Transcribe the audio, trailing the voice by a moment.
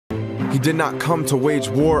He did not come to wage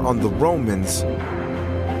war on the Romans,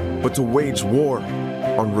 but to wage war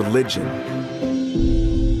on religion.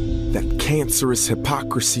 That cancerous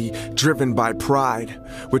hypocrisy driven by pride,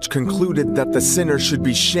 which concluded that the sinner should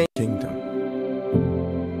be shamed. Kingdom.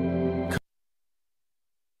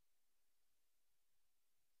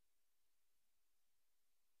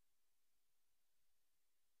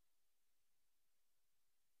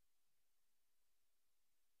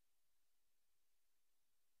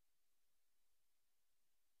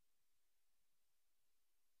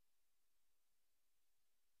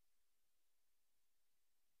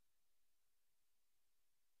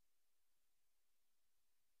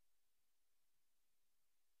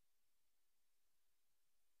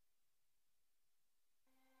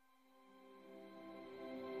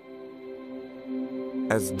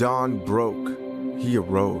 As dawn broke, he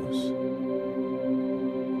arose.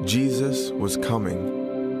 Jesus was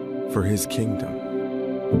coming for his kingdom.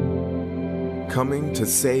 Coming to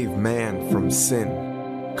save man from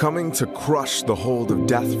sin. Coming to crush the hold of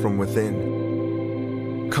death from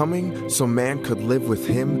within. Coming so man could live with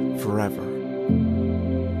him forever.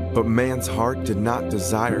 But man's heart did not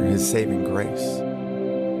desire his saving grace.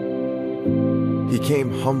 He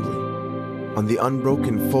came humbly on the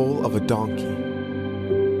unbroken foal of a donkey.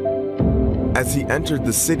 As he entered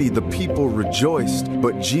the city, the people rejoiced,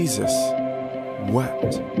 but Jesus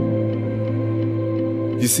wept.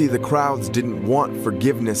 You see, the crowds didn't want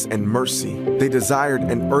forgiveness and mercy. They desired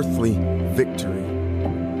an earthly victory.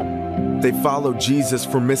 They followed Jesus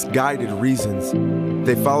for misguided reasons.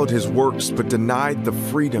 They followed his works, but denied the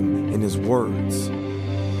freedom in his words.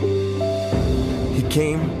 He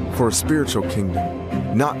came for a spiritual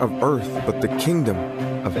kingdom, not of earth, but the kingdom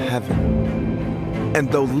of heaven. And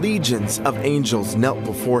though legions of angels knelt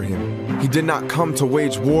before him, he did not come to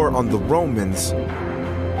wage war on the Romans,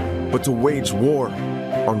 but to wage war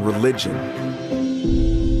on religion.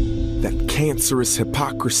 That cancerous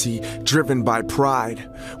hypocrisy driven by pride,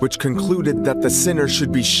 which concluded that the sinner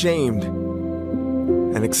should be shamed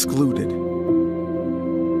and excluded.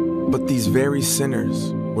 But these very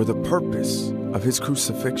sinners were the purpose of his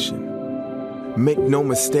crucifixion. Make no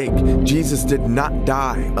mistake, Jesus did not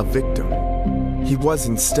die a victim. He was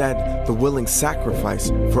instead the willing sacrifice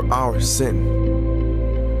for our sin.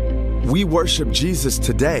 We worship Jesus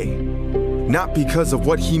today, not because of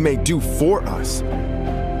what he may do for us,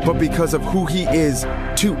 but because of who he is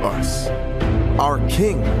to us, our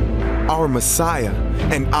King, our Messiah,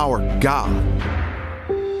 and our God,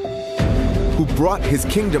 who brought his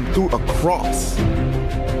kingdom through a cross,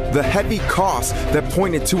 the heavy cost that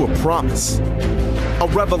pointed to a promise, a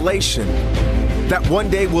revelation that one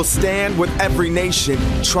day will stand with every nation,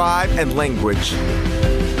 tribe, and language.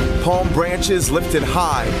 Palm branches lifted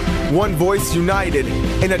high, one voice united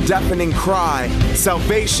in a deafening cry.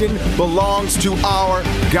 Salvation belongs to our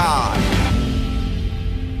God.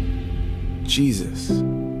 Jesus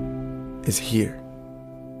is here.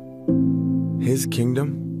 His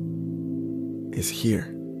kingdom is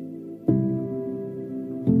here.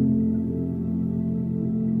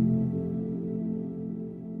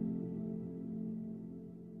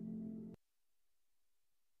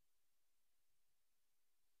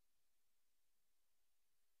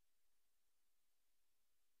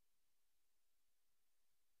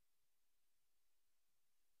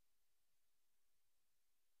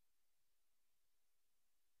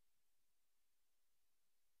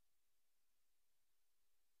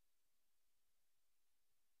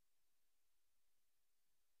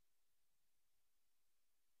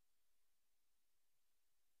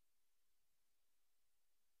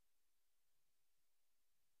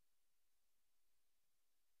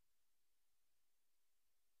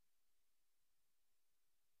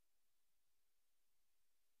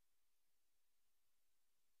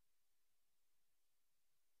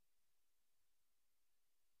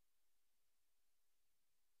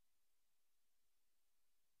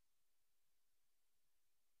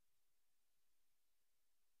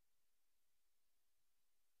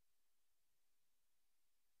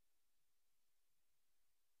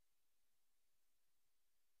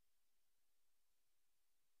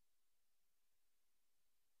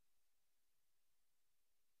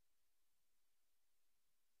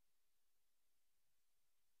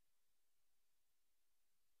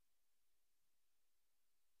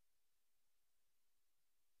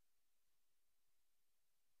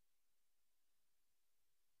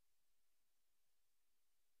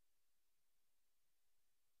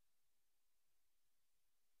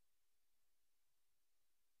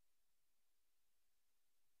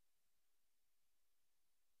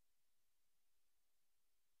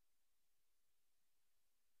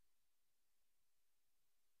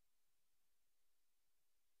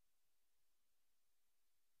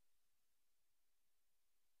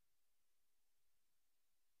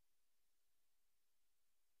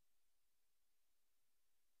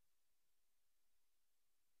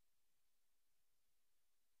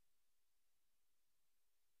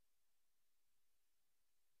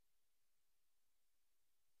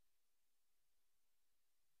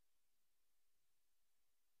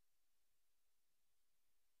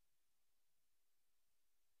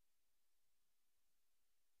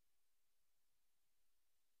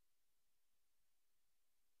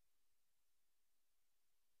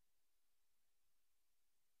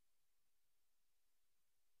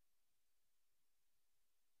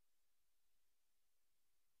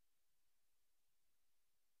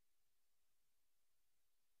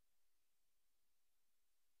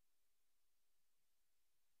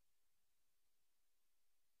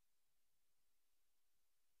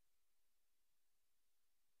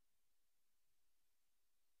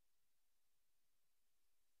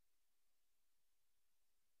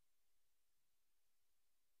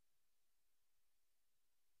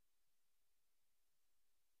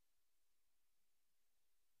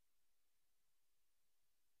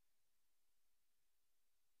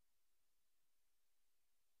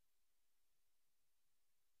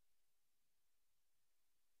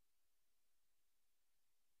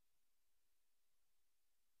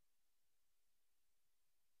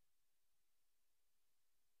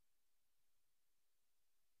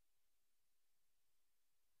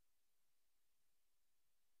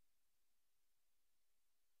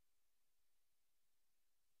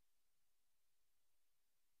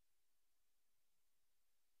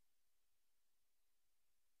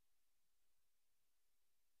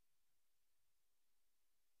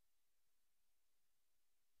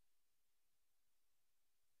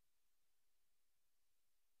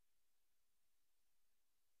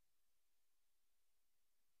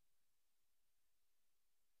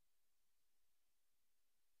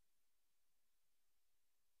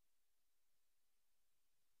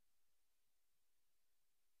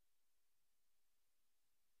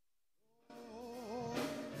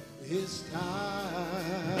 It's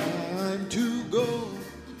time to go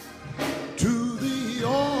to the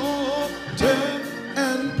altar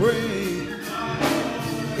and pray.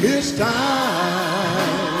 It's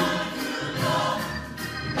time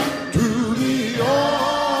to the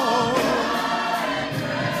altar.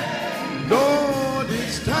 Lord,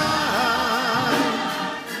 it's time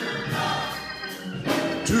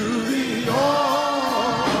to the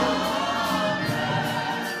altar.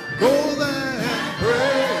 Go there and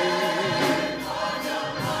pray.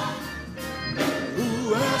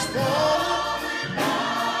 Who has fallen?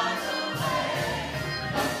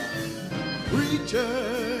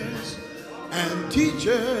 Preachers and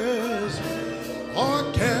teachers are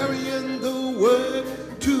carrying the word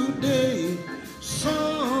today.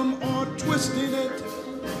 Some are twisting it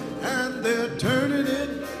and they're turning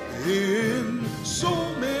it in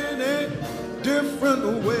so many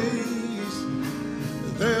different ways.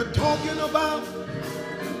 They're talking about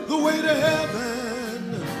the way to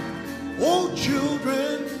heaven. Oh,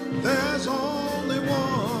 children, there's only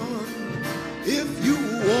one. If you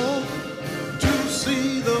want to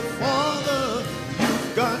see the Father,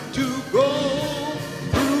 you've got to go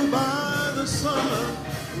through by the Son.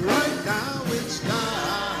 Right now it's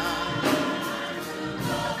time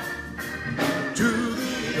to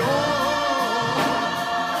the altar.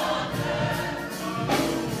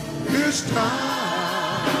 It's time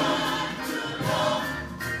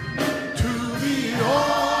to the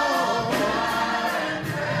altar.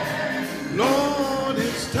 Lord,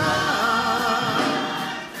 it's time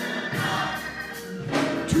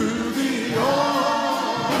to the altar.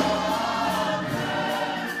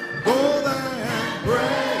 Go there and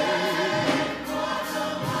pray.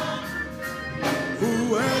 Who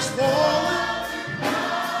has fallen?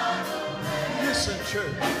 Listen,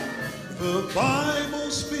 church. The Bible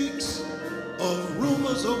speaks of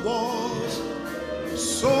rumors of wars.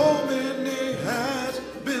 So many has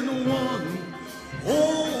been won.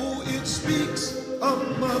 Oh, it speaks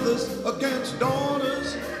of mothers against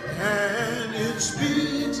daughters, and it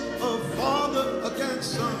speaks of father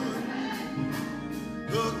against son.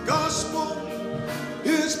 The gospel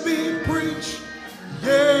is being preached,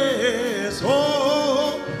 yes,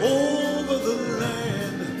 all over the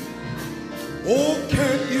land. Oh,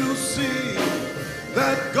 can't you see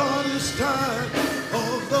that God is tired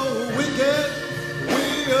of the wicked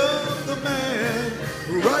way of the man?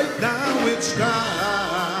 Right now it's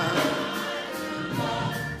time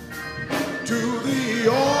to the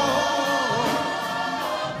altar.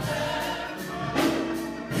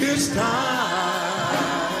 It's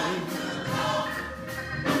time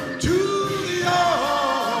to the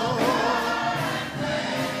altar.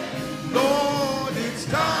 Lord, it's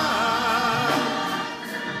time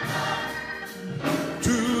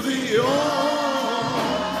to the altar.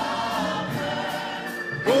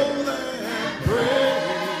 Go there and pray.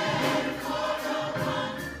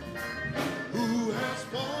 Who has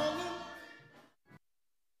fallen?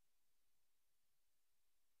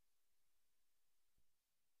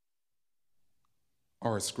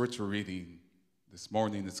 Our scripture reading this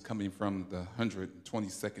morning is coming from the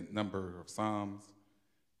 122nd number of Psalms.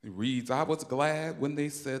 It reads, I was glad when they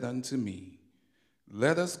said unto me,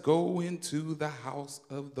 let us go into the house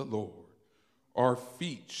of the Lord. Our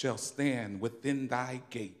feet shall stand within thy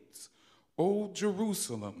gates. O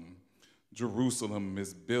Jerusalem, Jerusalem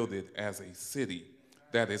is builded as a city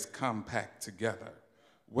that is compact together.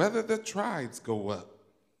 Whether the tribes go up,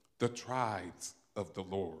 the tribes of the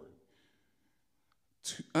Lord.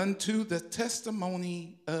 Unto the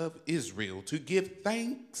testimony of Israel, to give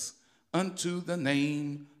thanks unto the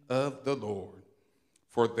name of the Lord.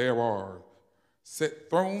 For there are set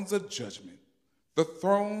thrones of judgment, the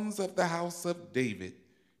thrones of the house of David.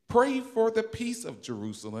 Pray for the peace of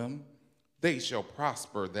Jerusalem. They shall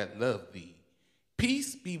prosper that love thee.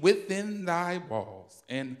 Peace be within thy walls,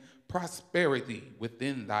 and prosperity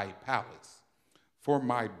within thy palace. For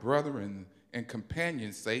my brethren and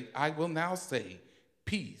companions' sake, I will now say,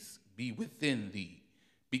 peace be within thee.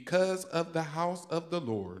 Because of the house of the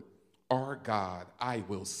Lord, our God, I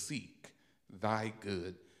will seek thy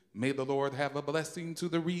good. May the Lord have a blessing to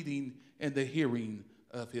the reading and the hearing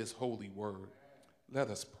of his holy word. Let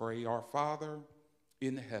us pray. Our Father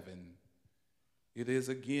in heaven, it is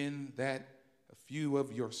again that a few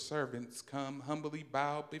of your servants come humbly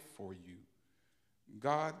bow before you.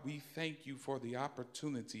 God, we thank you for the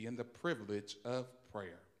opportunity and the privilege of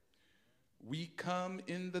prayer. We come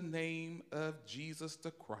in the name of Jesus the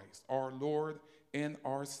Christ, our Lord and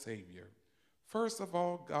our Savior. First of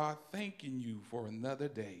all, God, thanking you for another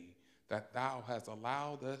day that thou hast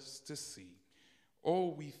allowed us to see. Oh,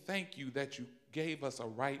 we thank you that you gave us a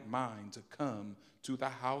right mind to come to the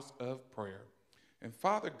house of prayer. And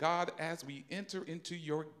Father God, as we enter into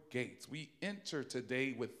your gates, we enter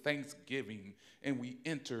today with thanksgiving, and we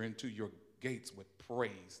enter into your gates with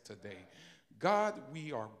praise today. God,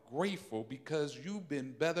 we are grateful because you've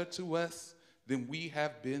been better to us than we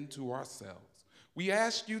have been to ourselves. We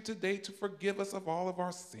ask you today to forgive us of all of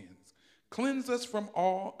our sins. Cleanse us from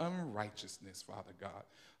all unrighteousness, Father God.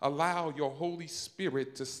 Allow your Holy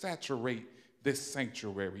Spirit to saturate this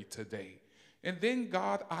sanctuary today. And then,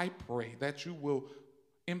 God, I pray that you will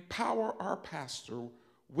empower our pastor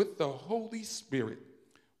with the Holy Spirit,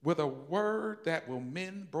 with a word that will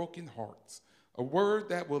mend broken hearts, a word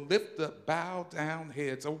that will lift up bowed down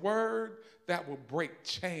heads, a word that will break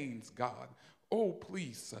chains, God. Oh,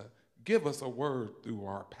 please, give us a word through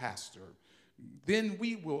our pastor. Then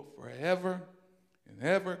we will forever and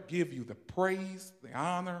ever give you the praise, the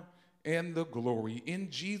honor, and the glory.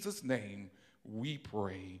 In Jesus' name we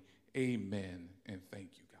pray. Amen, and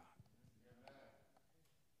thank you, God.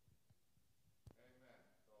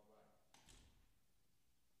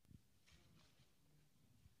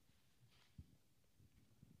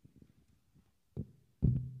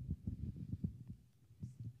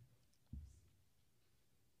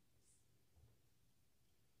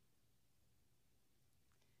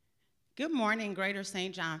 Good morning, Greater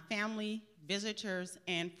St. John family, visitors,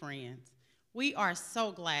 and friends. We are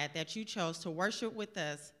so glad that you chose to worship with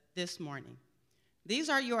us this morning. These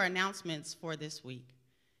are your announcements for this week.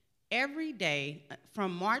 Every day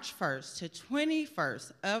from March 1st to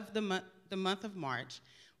 21st of the month of March,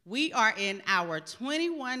 we are in our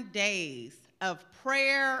 21 days of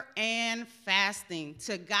prayer and fasting.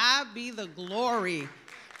 To God be the glory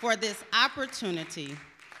for this opportunity.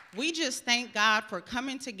 We just thank God for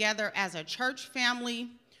coming together as a church family,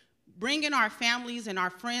 bringing our families and our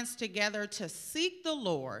friends together to seek the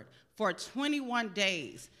Lord for 21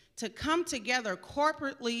 days, to come together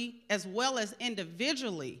corporately as well as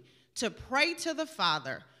individually to pray to the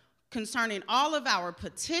Father concerning all of our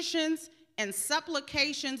petitions and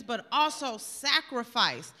supplications, but also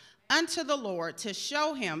sacrifice unto the Lord to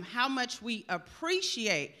show him how much we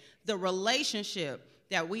appreciate the relationship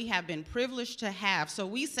that we have been privileged to have. So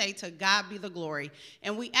we say to God be the glory.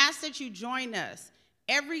 And we ask that you join us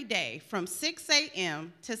every day from 6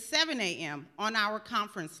 a.m. to 7 a.m. on our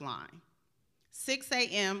conference line. 6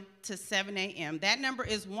 a.m. to 7 a.m. That number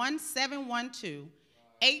is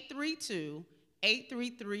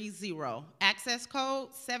 1712-832-8330. Access code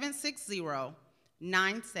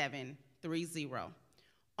 760-97030.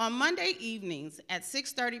 On Monday evenings at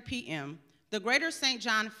 6:30 p.m., the Greater St.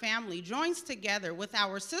 John family joins together with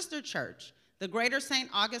our sister church, the Greater St.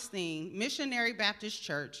 Augustine Missionary Baptist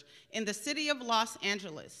Church in the city of Los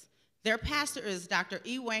Angeles. Their pastor is Dr.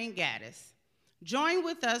 E. Wayne Gaddis. Join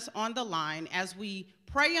with us on the line as we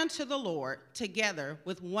pray unto the Lord together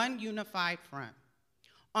with one unified front.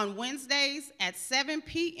 On Wednesdays at 7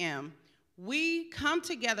 p.m., we come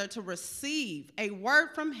together to receive a word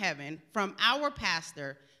from heaven from our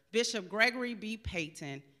pastor, Bishop Gregory B.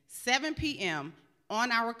 Payton, 7 p.m.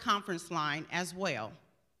 on our conference line as well.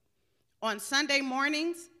 On Sunday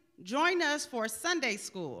mornings, join us for Sunday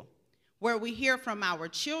school, where we hear from our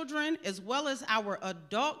children as well as our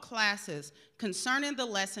adult classes concerning the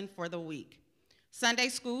lesson for the week. Sunday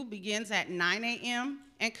school begins at 9 a.m.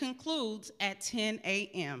 and concludes at 10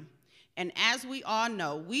 a.m. And as we all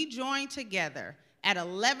know, we join together at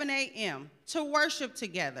 11 a.m. to worship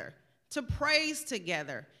together, to praise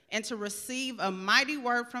together, and to receive a mighty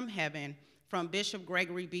word from heaven from Bishop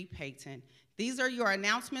Gregory B. Payton. These are your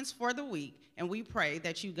announcements for the week, and we pray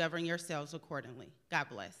that you govern yourselves accordingly. God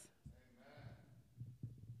bless.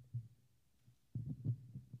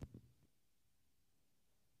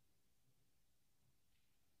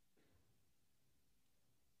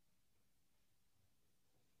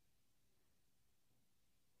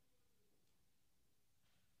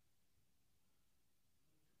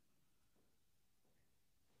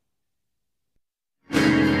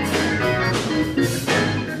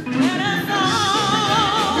 Let us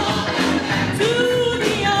all to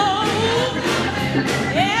the old,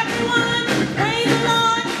 every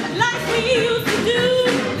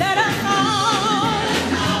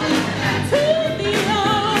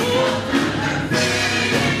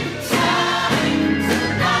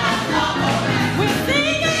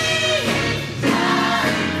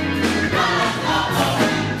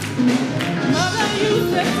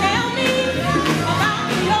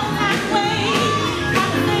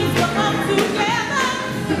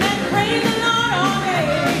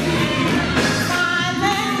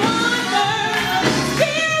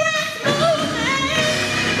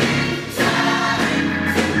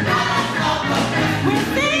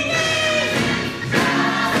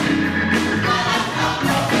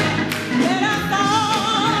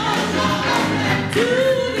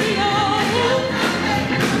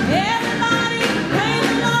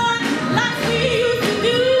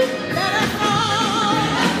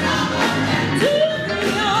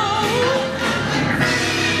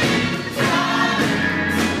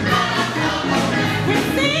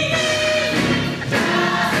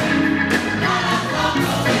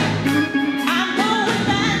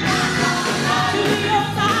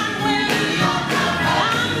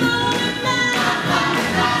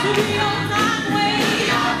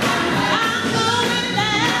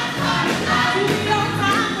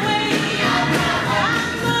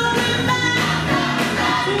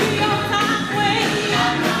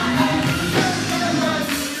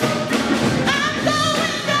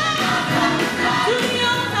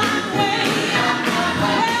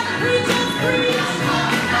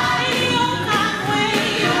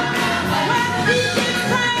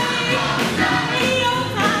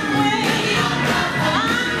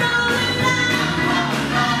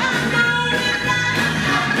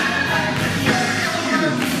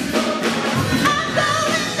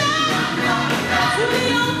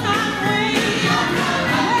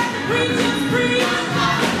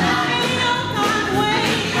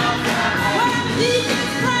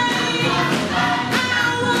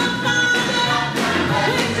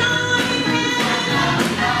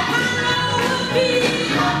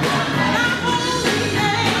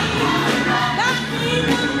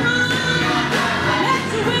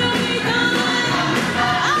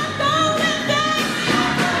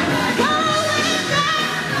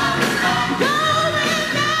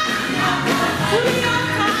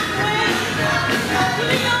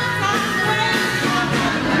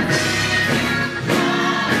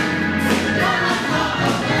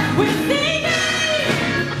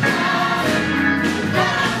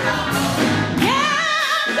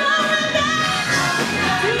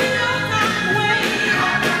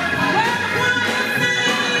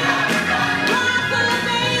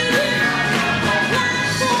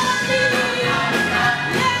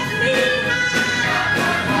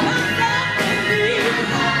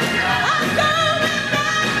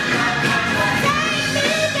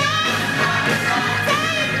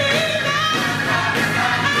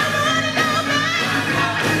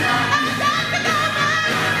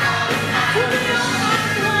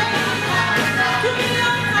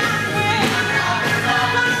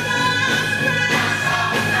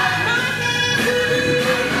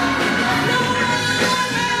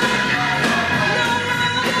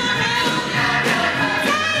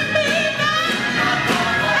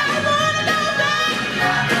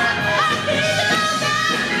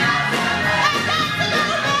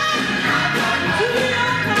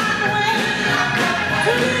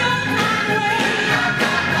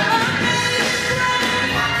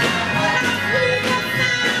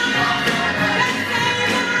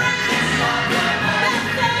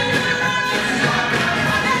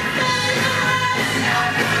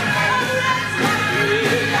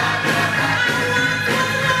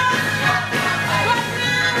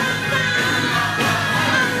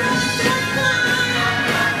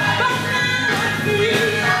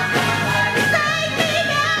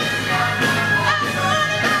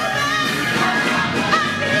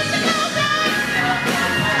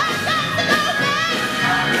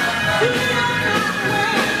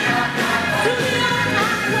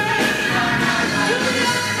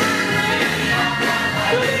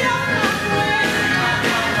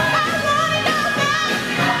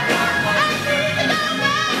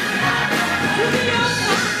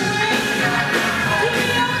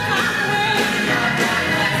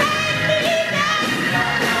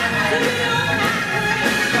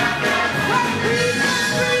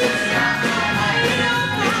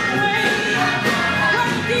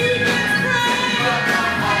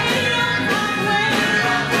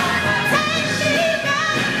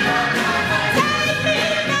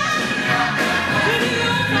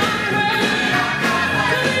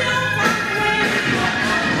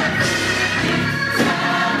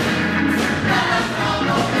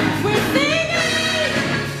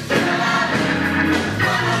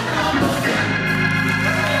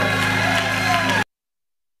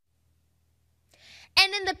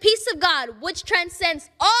And in the peace of God, which transcends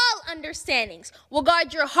all understandings, will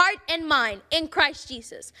guard your heart and mind in Christ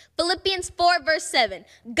Jesus. Philippians 4 verse 7.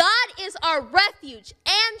 God is our refuge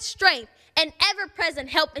and strength, an ever-present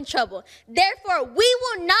help in trouble. Therefore, we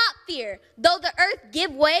will not fear, though the earth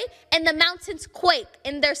give way and the mountains quake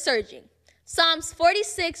in their surging. Psalms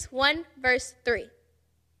 46, 1 verse 3.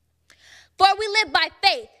 For we live by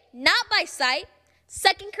faith, not by sight.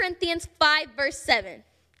 2 Corinthians 5 verse 7.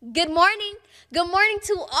 Good morning. Good morning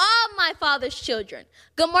to all my Father's children.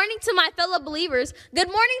 Good morning to my fellow believers. Good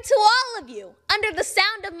morning to all of you under the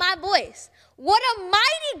sound of my voice. What a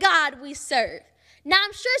mighty God we serve. Now,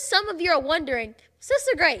 I'm sure some of you are wondering,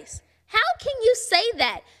 Sister Grace, how can you say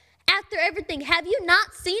that after everything? Have you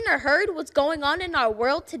not seen or heard what's going on in our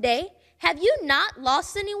world today? Have you not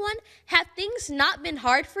lost anyone? Have things not been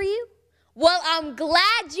hard for you? Well, I'm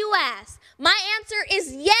glad you asked. My answer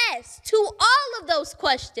is yes to all of those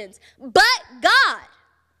questions. But God,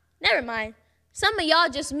 never mind. Some of y'all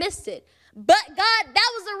just missed it. But God,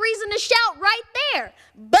 that was a reason to shout right there.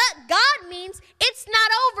 But God means it's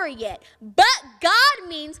not over yet. But God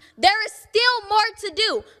means there is still more to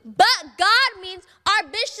do. But God means our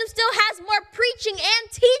bishop still has more preaching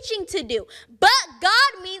and teaching to do. But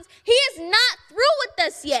God means he is not through with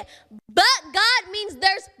us yet. But God means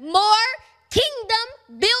there's more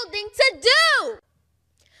kingdom building to do.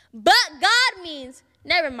 But God means,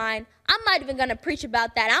 never mind, I'm not even going to preach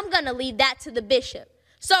about that. I'm going to leave that to the bishop.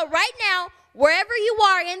 So right now, wherever you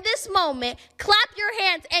are in this moment, clap your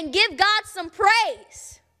hands and give God some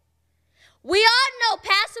praise. We all know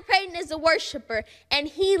Pastor Payton is a worshiper, and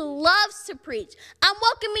he loves to preach. I'm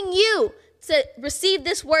welcoming you to receive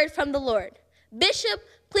this word from the Lord. Bishop,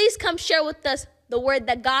 please come share with us the word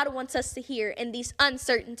that God wants us to hear in these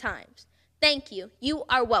uncertain times. Thank you. You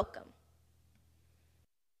are welcome.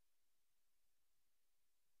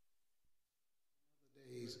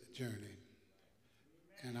 Day's journey,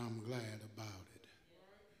 and I'm glad about it.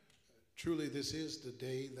 Truly, this is the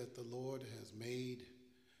day that the Lord has made,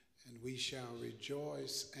 and we shall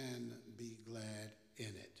rejoice and be glad in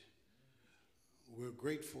it. We're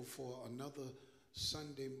grateful for another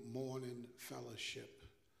Sunday morning fellowship,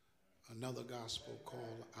 another gospel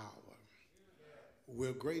call hour.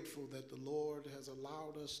 We're grateful that the Lord has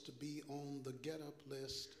allowed us to be on the get-up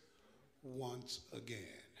list once again.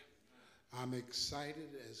 I'm excited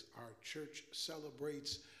as our church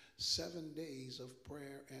celebrates 7 days of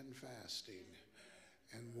prayer and fasting.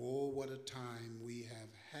 And whoa, what a time we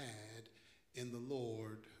have had in the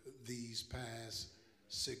Lord these past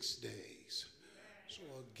 6 days. So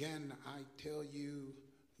again, I tell you,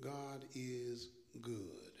 God is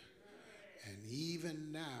good. And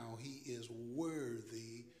even now, he is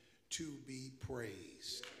worthy to be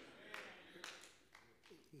praised.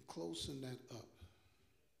 Closing that up.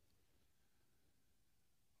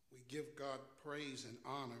 We give God praise and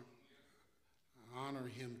honor. I honor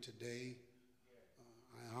him today.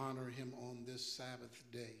 I honor him on this Sabbath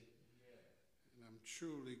day. And I'm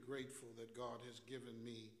truly grateful that God has given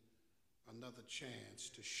me another chance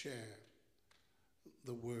to share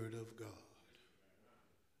the word of God.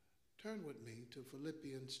 Turn with me to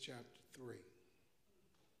Philippians chapter 3.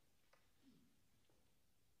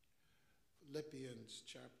 Philippians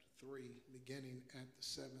chapter 3, beginning at the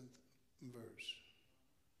 7th verse.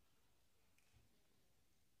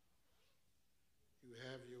 You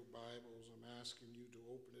have your Bibles. I'm asking you to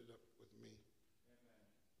open it up with me. Amen.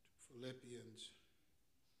 To Philippians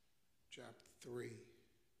chapter 3,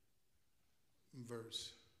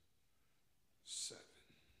 verse 7.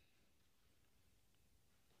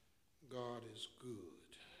 God is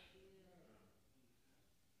good,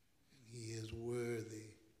 and he is worthy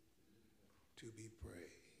to be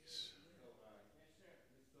praised.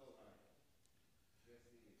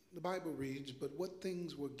 The Bible reads, "But what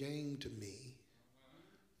things were gained to me,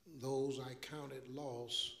 those I counted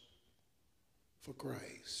loss for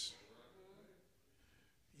Christ.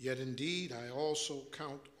 Yet indeed I also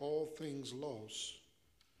count all things loss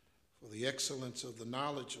for the excellence of the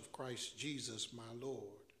knowledge of Christ Jesus my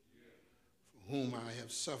Lord, for whom I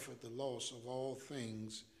have suffered the loss of all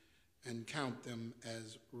things and count them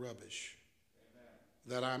as rubbish,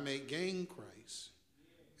 that I may gain Christ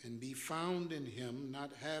and be found in him,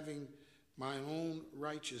 not having my own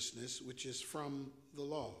righteousness, which is from the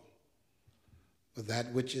law, but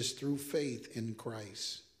that which is through faith in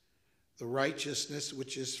Christ, the righteousness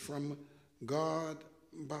which is from God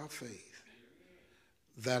by faith,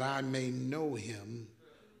 that I may know him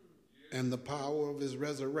and the power of his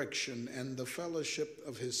resurrection and the fellowship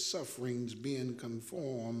of his sufferings, being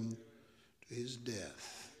conformed to his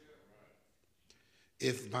death,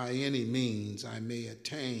 if by any means I may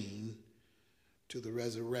attain to the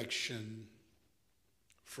resurrection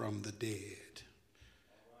from the dead.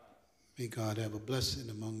 May God have a blessing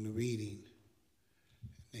among the reading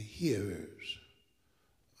and the hearers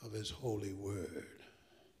of his holy word.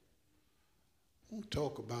 I want to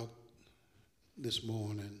talk about this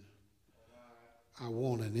morning, I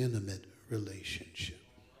want an intimate relationship.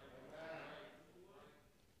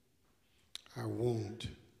 I want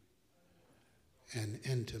an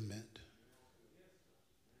intimate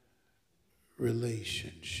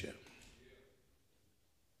relationship.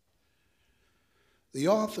 The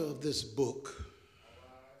author of this book,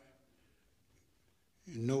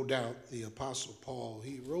 no doubt the Apostle Paul,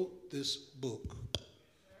 he wrote this book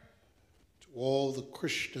to all the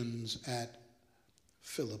Christians at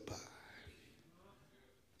Philippi.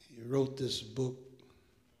 He wrote this book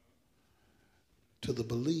to the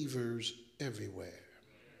believers everywhere.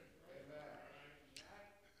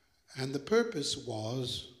 And the purpose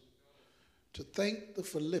was to thank the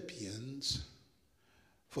Philippians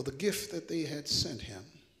for the gift that they had sent him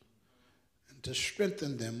and to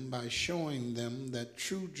strengthen them by showing them that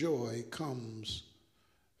true joy comes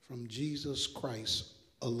from Jesus Christ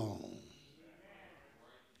alone.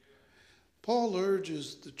 Paul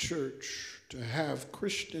urges the church to have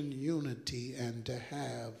Christian unity and to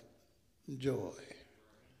have joy.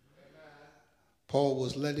 Paul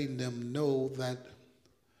was letting them know that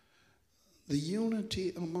the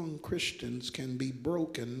unity among Christians can be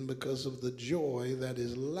broken because of the joy that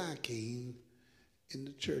is lacking in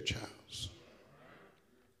the church house.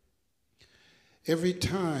 Every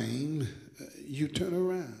time you turn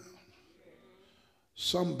around,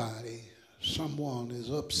 someone is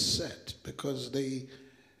upset because they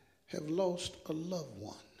have lost a loved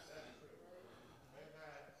one,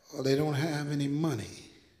 or they don't have any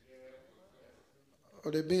money,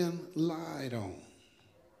 or they're being lied on,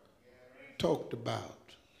 talked about,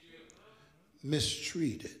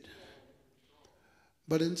 mistreated.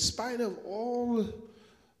 But in spite of all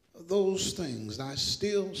those things, I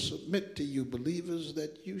still submit to you, believers,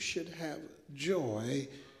 that you should have joy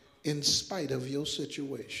in spite of your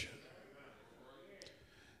situation.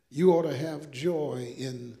 You ought to have joy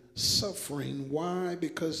in suffering. Why?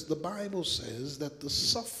 Because the Bible says that the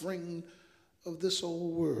suffering of this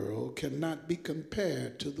old world cannot be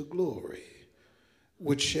compared to the glory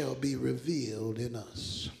which shall be revealed in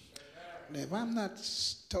us. Now, if I'm not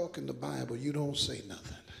talking the Bible, you don't say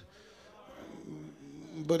nothing.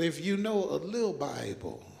 But if you know a little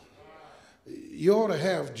Bible, you ought to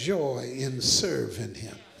have joy in serving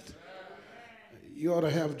him. You ought to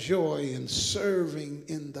have joy in serving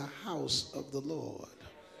in the house of the Lord.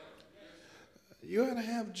 You ought to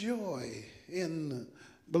have joy in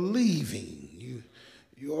believing.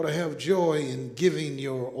 You ought to have joy in giving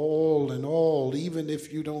your all and all, even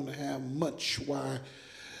if you don't have much. Why?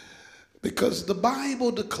 Because the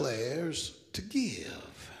Bible declares to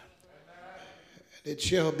give. And it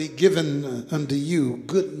shall be given unto you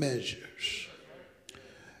good measures,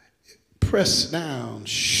 pressed down,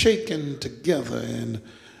 shaken together, and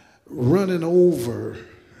running over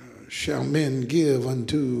shall men give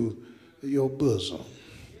unto your bosom.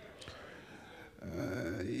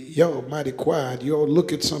 Y'all mighty quiet. Y'all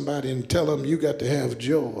look at somebody and tell them you got to have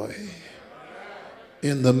joy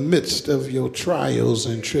in the midst of your trials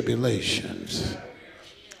and tribulations.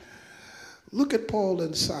 Look at Paul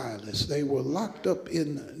and Silas. They were locked up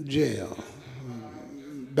in jail.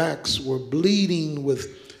 Backs were bleeding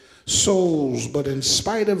with souls, but in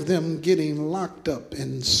spite of them getting locked up,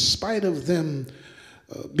 in spite of them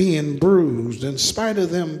being bruised, in spite of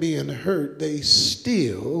them being hurt, they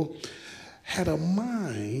still had a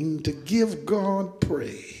mind to give God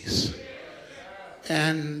praise.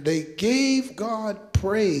 And they gave God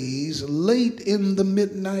praise late in the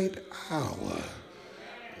midnight hour.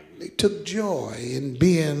 They took joy in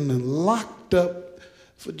being locked up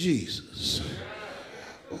for Jesus.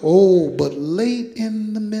 Oh, but late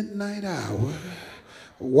in the midnight hour,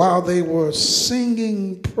 while they were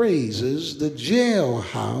singing praises, the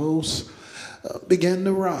jailhouse began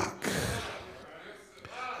to rock.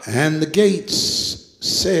 And the gates,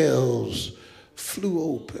 cells flew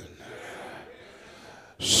open.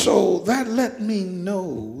 So that let me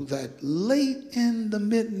know that late in the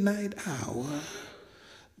midnight hour,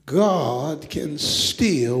 God can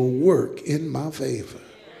still work in my favor.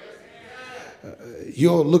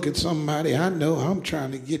 You'll look at somebody, I know I'm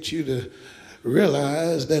trying to get you to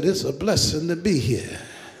realize that it's a blessing to be here.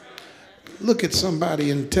 Look at somebody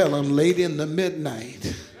and tell them late in the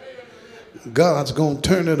midnight, God's going to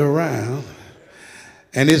turn it around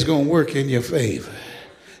and it's going to work in your favor.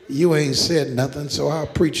 You ain't said nothing, so I'll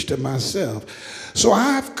preach to myself. So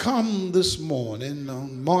I've come this morning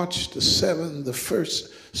on March the 7th, the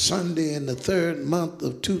first Sunday in the third month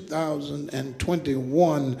of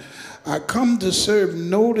 2021. I come to serve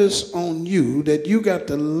notice on you that you got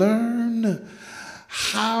to learn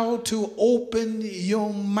how to open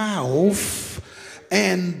your mouth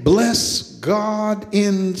and bless God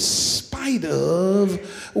in spite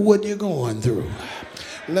of what you're going through.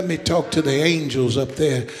 Let me talk to the angels up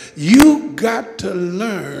there. You got to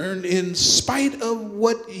learn, in spite of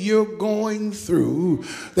what you're going through,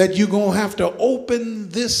 that you're going to have to open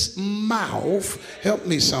this mouth, help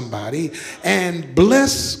me somebody, and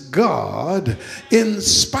bless God in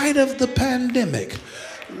spite of the pandemic.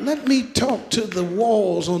 Let me talk to the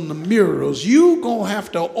walls on the murals. You're going to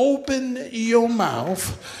have to open your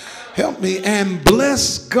mouth, help me, and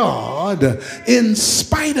bless God in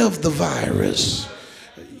spite of the virus.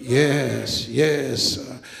 Yes, yes.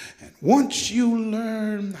 And once you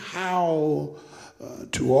learn how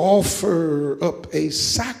to offer up a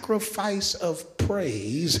sacrifice of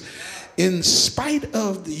praise in spite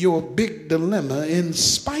of your big dilemma, in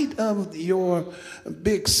spite of your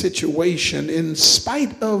big situation, in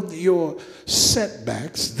spite of your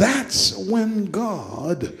setbacks, that's when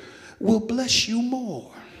God will bless you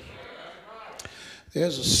more.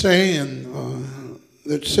 There's a saying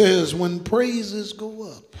that says, when praises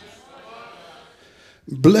go up,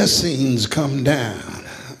 blessings come down.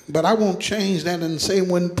 But I won't change that and say,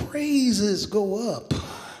 when praises go up,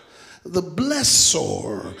 the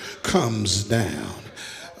blessor comes down.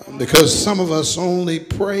 Because some of us only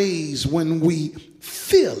praise when we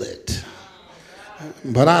feel it.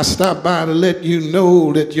 But I stop by to let you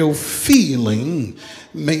know that your feeling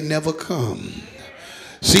may never come.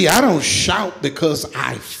 See, I don't shout because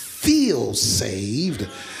I feel saved.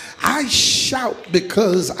 I shout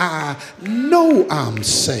because I know I'm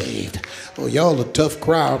saved. Oh, y'all a tough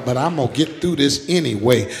crowd, but I'm going to get through this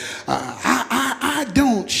anyway. I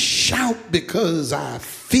don't shout because I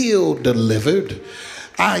feel delivered.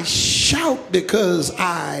 I shout because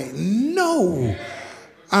I know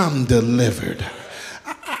I'm delivered.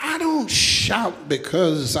 I don't shout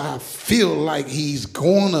because I feel like he's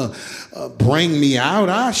going to bring me out.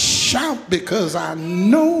 I shout because I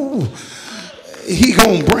know he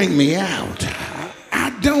gonna bring me out. I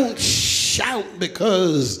don't shout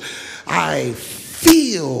because I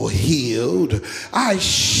feel healed. I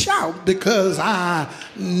shout because I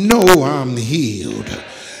know I'm healed.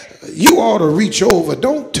 You ought to reach over.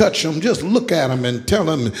 Don't touch them. Just look at them and tell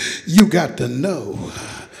them you got to know.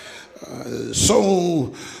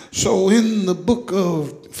 So in the book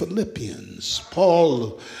of Philippians,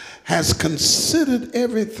 Paul has considered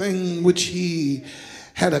everything which he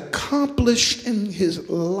had accomplished in his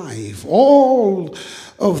life. All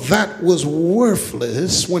of that was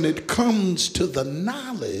worthless when it comes to the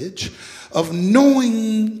knowledge of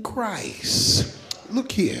knowing Christ.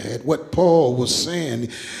 Look here at what Paul was saying.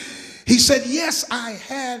 He said, yes, I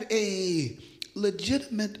had a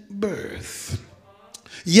legitimate birth.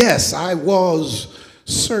 Yes, I was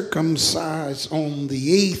circumcised on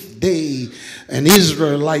the 8th day, an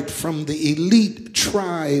Israelite from the elite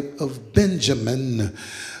tribe of Benjamin,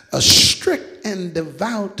 a strict and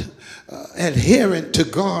devout adherent to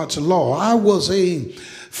God's law. I was a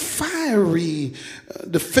fiery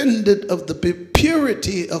defendant of the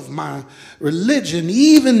purity of my religion,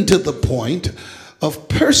 even to the point of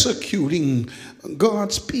persecuting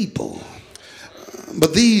God's people.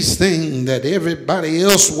 But these things that everybody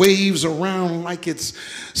else waves around like it's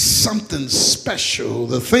something special,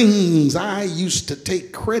 the things I used to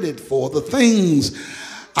take credit for, the things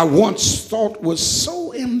I once thought was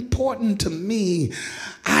so important to me,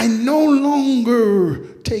 I no longer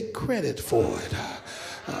take credit for it.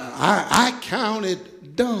 I count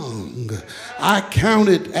it dung. I count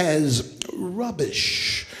it as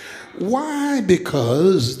rubbish. Why?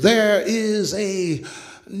 Because there is a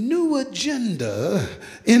new agenda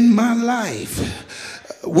in my life,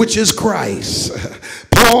 which is Christ.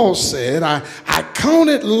 Paul said, I count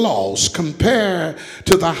it loss compared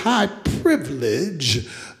to the high privilege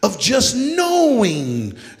of just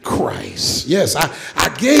knowing Christ. Yes, I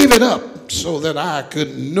gave it up so that I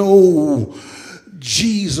could know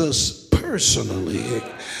Jesus personally,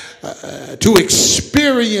 to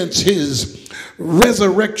experience his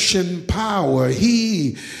resurrection power.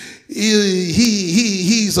 He's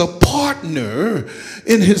a partner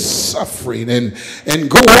in his suffering and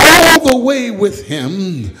go all the way with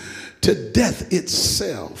him to death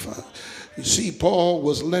itself. You see, Paul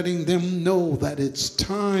was letting them know that it's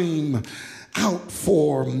time out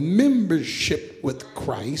for membership with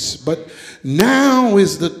Christ, but now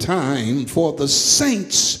is the time for the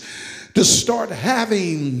saints to start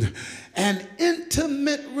having an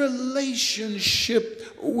intimate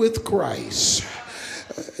relationship with Christ.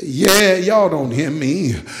 Yeah, y'all don't hear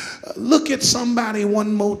me. Look at somebody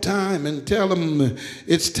one more time and tell them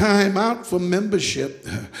it's time out for membership,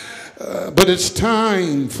 but it's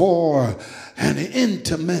time for an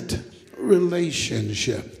intimate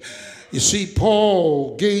relationship. You see,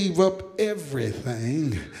 Paul gave up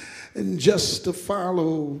everything just to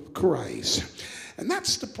follow Christ. And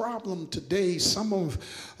that's the problem today. Some of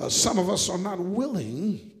us are not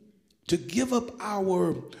willing to give up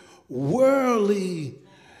our worldly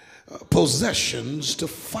possessions to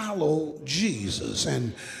follow Jesus.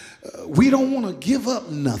 And we don't want to give up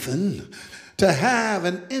nothing to have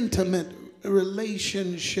an intimate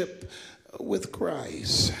relationship with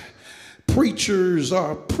Christ. Preachers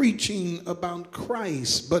are preaching about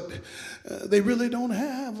Christ, but they really don't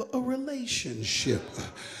have a relationship.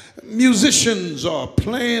 Musicians are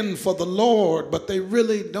playing for the Lord, but they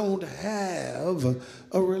really don't have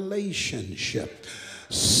a relationship.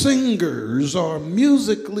 Singers are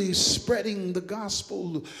musically spreading the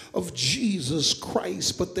gospel of Jesus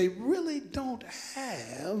Christ, but they really don't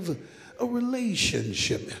have a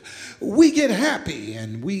relationship. We get happy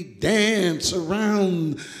and we dance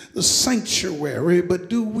around the sanctuary, but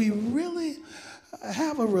do we really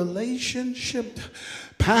have a relationship?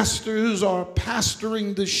 Pastors are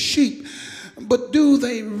pastoring the sheep, but do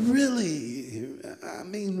they really,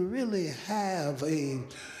 really have a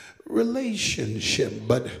relationship?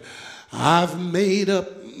 But I've made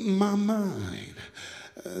up my mind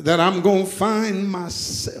that I'm going to find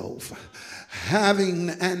myself having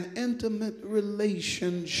an intimate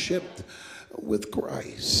relationship with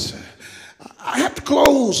Christ. I have to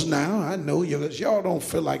close now. I know y'all don't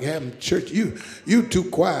feel like having church. You too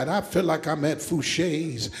quiet. I feel like I'm at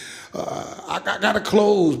Foucher's. I got to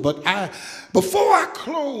close, but before I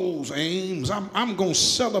close, Ames, I'm going to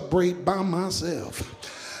celebrate by myself.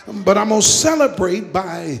 But I'm going to celebrate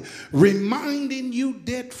by reminding you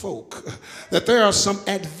dead folk that there are some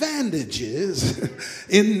advantages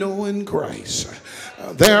in knowing Christ.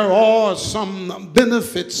 There are some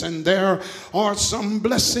benefits and there are some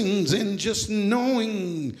blessings in just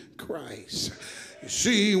knowing Christ. You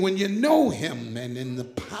see, when you know him and in the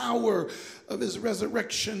power of his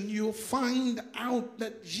resurrection, you'll find out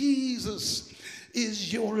that Jesus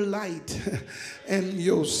is your light and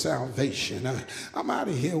your salvation. I'm out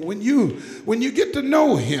of here. When you get to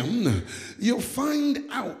know him, you'll find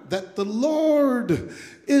out that the Lord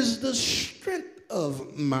is the strength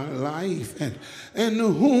of my life, and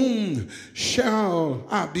whom shall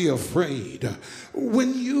I be afraid?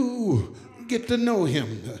 When you get to know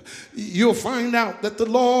him, you'll find out that the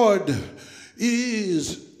Lord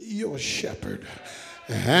is your shepherd,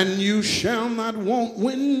 and you shall not want.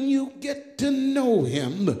 When you get to know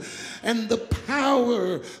him and the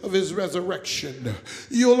power of his resurrection,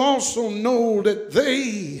 you'll also know that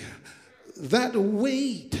they that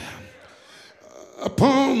wait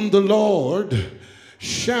upon the Lord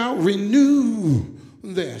shall renew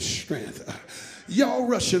their strength. Y'all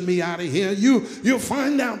rushing me out of here. You'll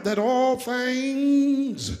find out that all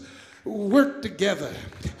things work together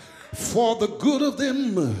for the good of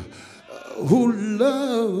them who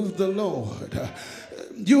love the Lord.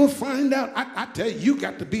 You'll find out, I tell you, you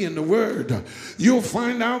got to be in the Word. You'll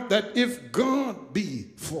find out that if God be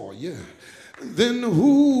for you, then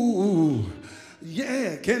who,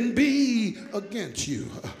 can be against you?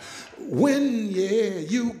 When,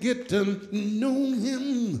 you get to know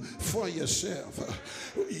him for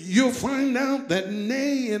yourself, you'll find out that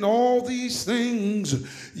nay, in all these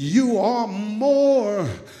things, you are more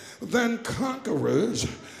than conquerors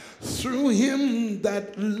through him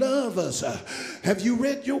that love us. Have you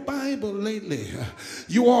read your Bible lately?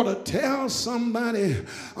 You ought to tell somebody,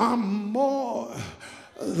 I'm more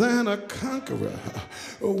than a conqueror.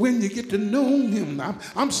 When you get to know him,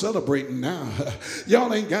 I'm celebrating now.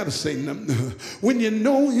 Y'all ain't got to say nothing. When you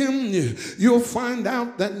know him, you'll find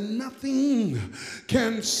out that nothing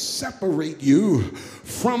can separate you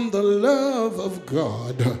from the love of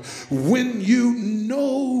God. When you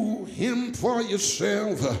know him for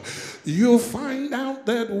yourself, you'll find out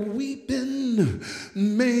that weeping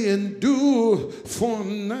may endure for a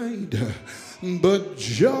night, but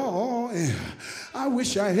joy, I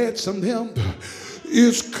wish I had some help.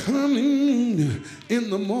 is coming in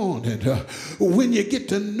the morning. When you get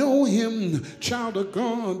to know him, child of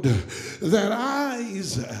God, that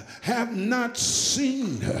eyes have not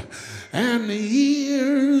seen and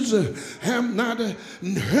ears have not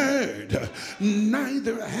heard,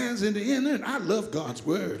 neither has it entered, I love God's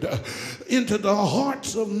word, into the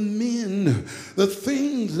hearts of men, the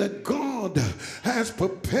things that God has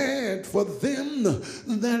prepared for them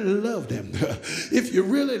that loved him. If you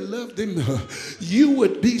really loved him, you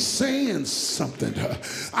would be saying something.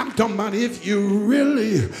 I'm talking about if you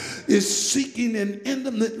really is seeking an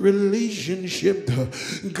intimate relationship.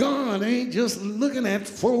 God ain't just looking at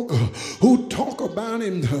folk who talk about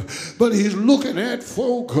him, but he's looking at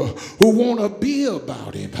folk who want to be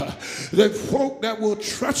about him. The folk that will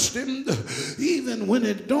trust him even when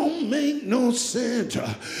it don't make no sense.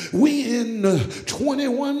 We in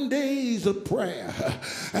 21 days of prayer,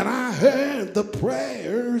 and I heard the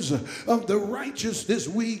prayers of the righteous this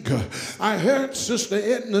week. I heard Sister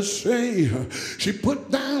Edna say she put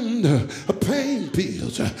down pain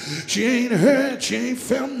pills. She ain't heard, she ain't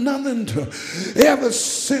felt nothing ever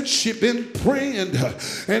since she been praying,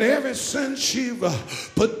 and ever since she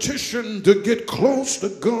petitioned to get close to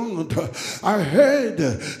God. I heard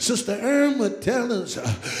Sister Irma tell us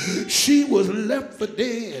she was left for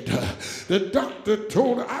dead. The doctor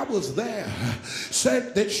told her, I was there,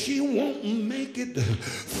 said that she won't make it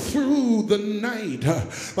through the night.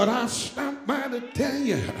 But I stopped by to tell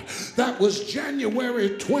you that was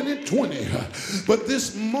January 2020. But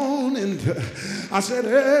this morning, I said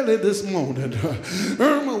early this morning,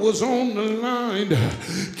 Irma was on the line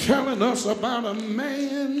telling us about a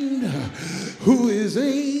man who is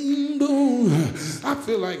able. I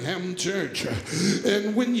feel like having church.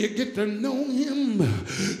 And when you get to know him,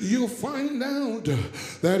 you'll find out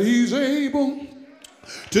that he's able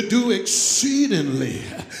to do exceedingly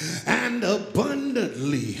and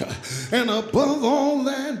abundantly and above all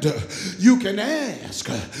that you can ask.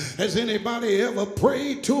 Has anybody ever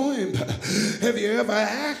prayed to him? Have you ever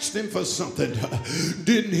asked him for something?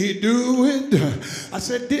 Didn't he do it? I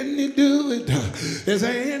said, didn't he do it? Is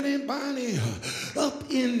there anybody up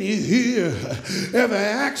in here ever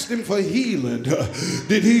asked him for healing?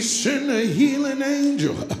 Did he send a healing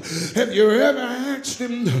angel? Have you ever asked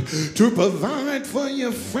him to provide for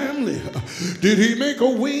your family? Did he make a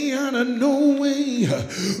way out of no way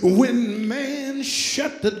when man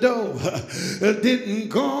shut the door? Didn't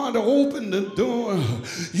God open the door?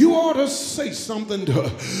 You ought to say something.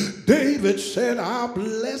 David said, I'll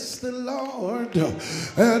bless the Lord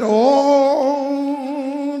at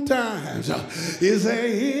all times. Is there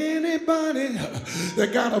anybody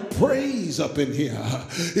that got a praise up in here?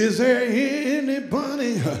 Is there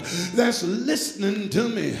anybody that's listening to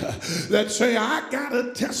me that say, I got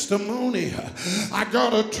a testimony? I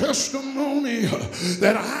got a testimony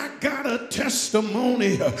that I got a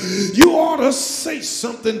testimony. You ought to say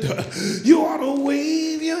something. You ought to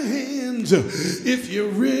wave your hands if you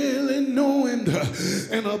really know him.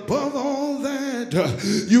 And above all that,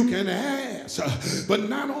 you can ask. But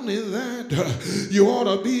not only that, you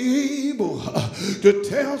ought to be able to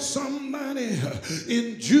tell somebody.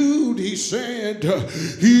 In Jude, he said,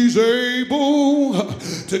 he's able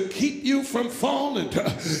to keep you from falling.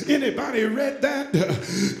 Anybody read that?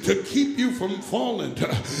 To keep you from falling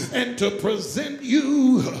and to present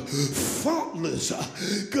you faultless,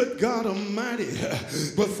 good God Almighty,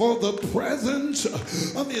 before the presence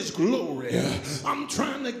of his glory. I'm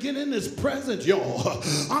trying to get in his presence, y'all.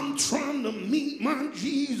 I'm trying to meet my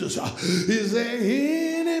Jesus. Is there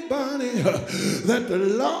anybody that the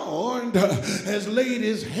Lord has laid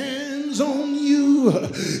his hands on you?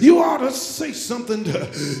 You ought to say something.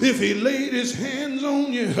 If he laid his hands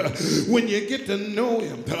on you, when you get to know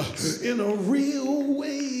him in a real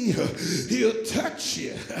way, he'll touch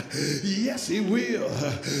you. Yes, he will.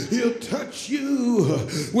 He'll touch you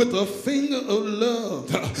with a finger of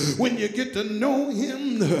love. When you get to know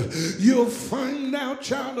him, you'll find out,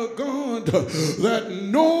 child of God, that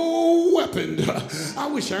no weapon, I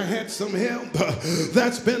wish I had some help,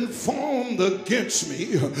 that's been formed against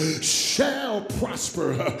me shall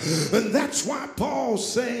prosper. And that's why Paul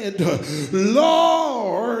said,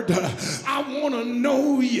 Lord, I want to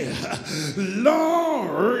know you,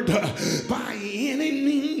 Lord, by any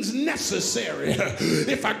means necessary. necessary,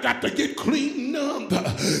 if I got to get cleaned up,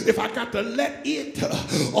 if I got to let it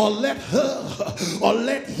or let her or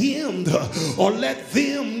let him or let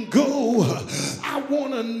them go, I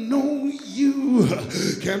want to know you.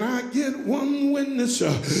 Can I get one witness?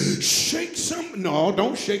 Shake some, no,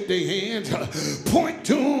 don't shake their hands. Point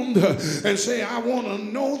to them and say, I want to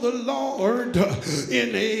know the Lord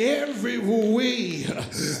in every way.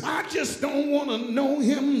 I just don't want to know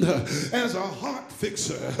him as a heart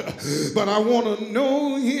fixer, but I want to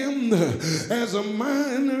know him as a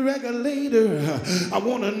mind regulator. I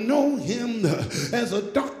want to know him as a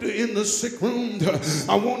doctor in the sick room.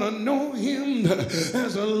 I want to know him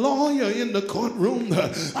as a lawyer in the courtroom.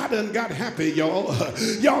 I done got happy, y'all.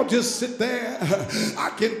 Y'all just sit there.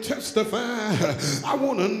 I can testify. I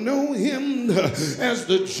want to know him as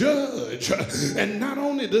the judge, and not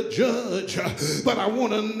only the judge, but I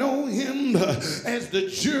want to know him as the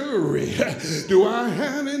jury. Do I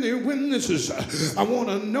have any witnesses? I want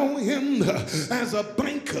to know him as a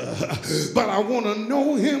banker, but I want to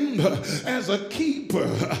know him as a keeper.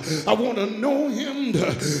 I want to know him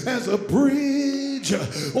as a bridge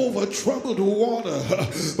over troubled water.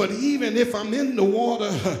 But even if I'm in the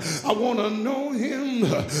water, I want to know him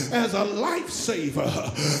as a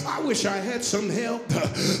lifesaver. I wish I had some help.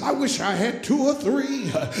 I wish I had 2 or 3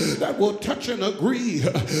 that will touch and agree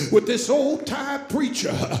with this old time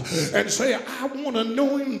preacher and say, I want to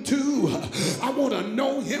know him too. I want to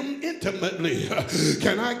know him intimately.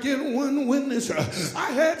 Can I get one witness?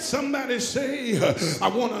 I had somebody say, I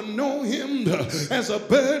want to know him as a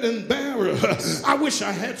burden bearer. I wish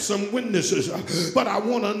I had some witnesses, but I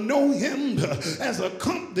want to know him as a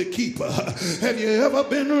company keeper. Have you ever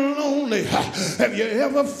been lonely? Have you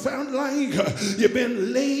ever felt like you've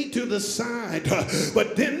been laid to the side,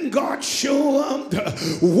 but then God show up?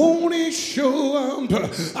 Won't he show up?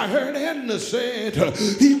 I heard Edna said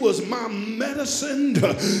he was my medicine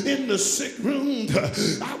in the sick room.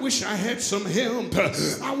 I wish I had some help.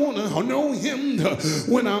 I want to know him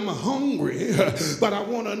when I'm hungry, but I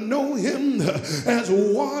want to know him as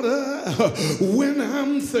water when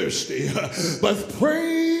I'm thirsty. But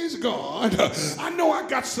praise God, I know I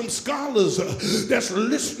got some scholars that's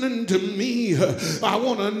listening to me. I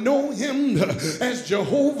want to know him as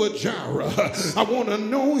Jehovah Jireh. I want to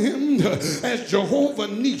know him as Jehovah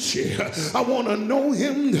Nissi. I want to know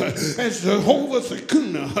him as Jehovah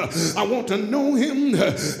Sekuna. I want to know him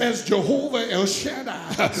as Jehovah El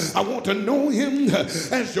Shaddai. I want to know him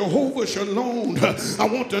as Jehovah Shalom. I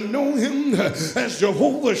want to know him as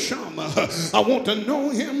Jehovah Shammah. I want to know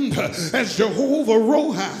him as Jehovah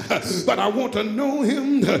Rohi. But I want to know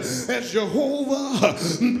him as Jehovah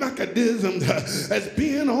Macadism, as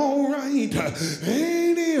being all right.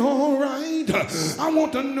 Ain't he all right? I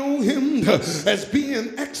want to know him as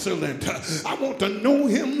being excellent. I want to know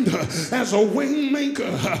him as a wing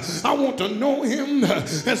maker. I want to know him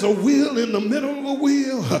as a wheel in the middle of a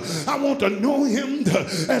wheel. I want to know him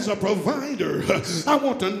as a provider. I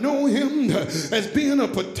want to know him as being a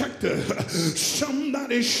protector.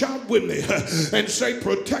 Somebody shout with me and say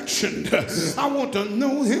protection. I want to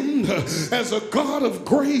know him as a God of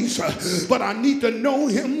grace, but I need to know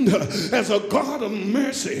him as a God of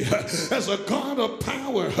mercy, as a God of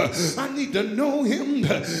power. I need to know him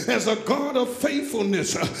as a God of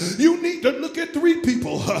faithfulness. You need to look at 3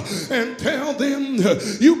 people and tell them,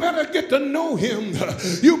 you better get to know him.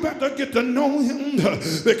 You better get to know him,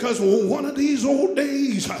 because one of these old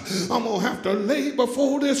days I'm going to have to lay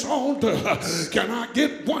before this altar. Can I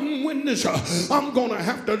get one witness? I'm going to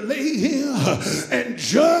have to lay here, and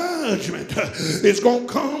judgment is going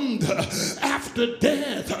to come after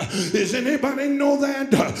death. Does anybody know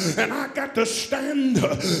that? And I got to stand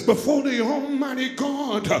before the Almighty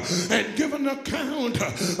God and give an account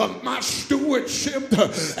of my stewardship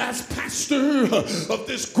as pastor of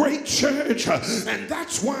this great church. And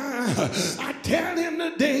that's why I tell him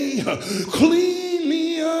today, clean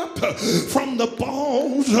me up from the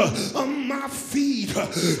balls of my feet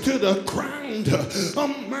to the ground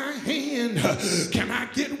of my hand. Can I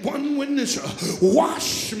get one witness?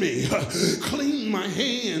 Wash me, clean my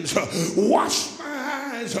hands, wash my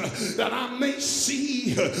eyes that I may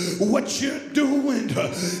see what you're doing,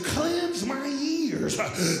 cleanse my ears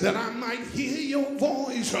that I might hear your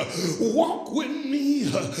voice. Walk with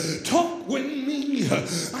me, talk with me.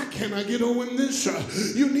 Can I get on this?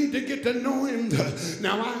 You need to get to know him.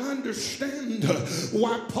 Now I understand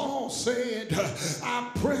why Paul said,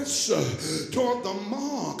 I press toward the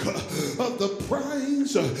mark of the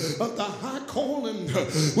prize of the high calling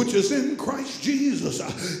which is in Christ Jesus.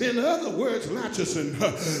 In other words, Latchison,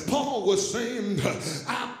 Paul was saying,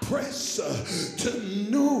 I press to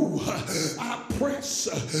know. I press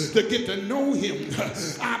press to get to know him.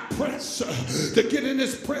 I press to get in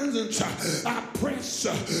his presence. I press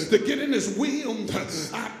to get in his will.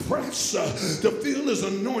 I press to feel his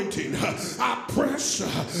anointing. I press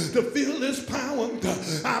to feel his power.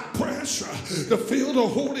 I press to feel the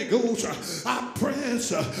Holy Ghost. I press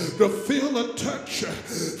to feel a touch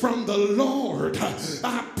from the Lord.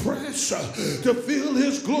 I press to feel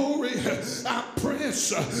his glory. I press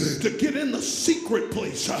to get in the secret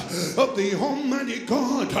place of the Almighty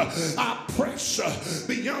God. I press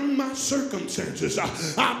beyond my circumstances.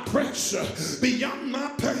 I press beyond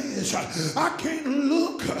my past. I can't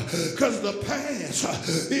look because the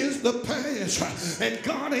past is the past, and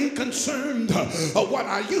God ain't concerned of what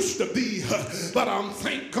I used to be, but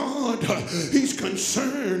thank God he's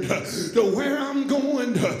concerned to where I'm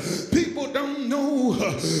going. People don't know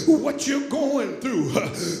what you're going through.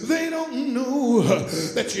 They don't know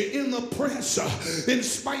that you're in the press in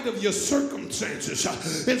spite of your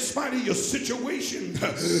circumstances, in spite of your situation.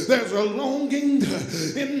 There's a longing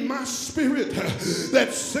in my spirit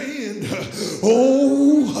that's saying,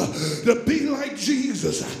 oh, to be like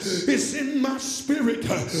Jesus. It's in my spirit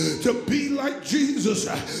to be like Jesus,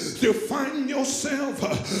 to find yourself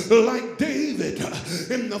like David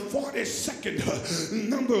in the 42nd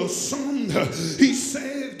number of Psalm. He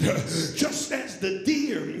said, just as the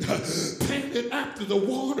deer panted after the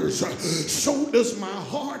waters, so does my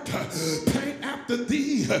heart pant after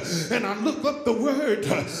thee. And I look up the word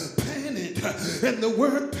panted, and the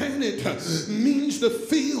word panted means to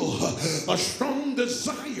feel a strong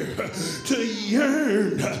desire, to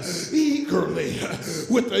yearn eagerly,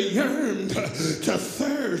 with a yearn to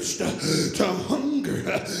thirst, to hunger.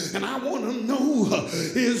 And I want to know,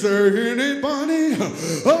 is there anybody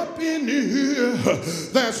up in here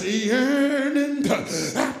that's yearning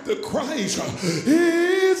after Christ?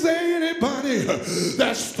 Is there anybody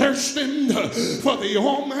that's thirsting for the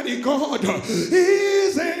Almighty God?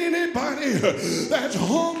 Is there anybody that's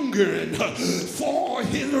hungering for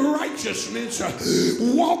his righteousness?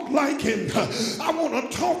 Walk like him. I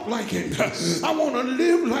want to talk like him. I want to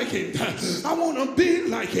live like him. I want to be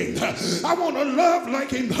like him. I want to love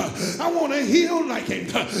like him. I want to heal like him.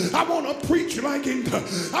 I want to preach like him.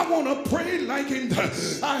 I want to pray like him.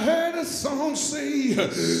 I heard a song say,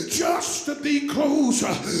 just to be close.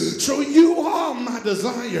 So you are my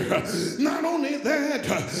desire. Not only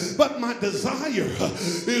that, but my desire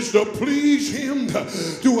is to please him.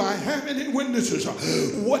 Do I have any witnesses?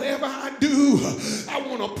 Whatever I do, I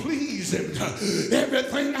want to please him.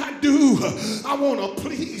 Everything I do, I want to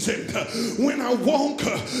please him. When I walk,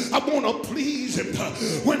 I want to please him.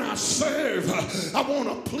 When I serve, I want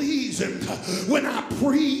to please him. When I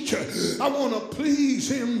preach, I want to please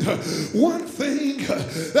him. One thing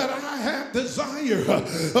that I have desire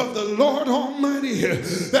of the Lord Almighty,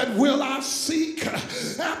 that will I seek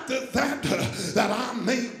after that I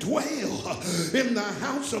may dwell in the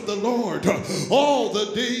house of the Lord all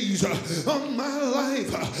the days of my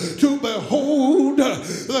life, to behold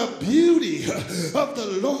the beauty of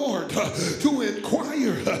the Lord, to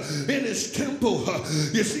inquire in his temple.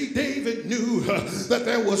 You see, David knew that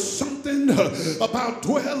there was something about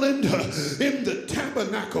dwelling in the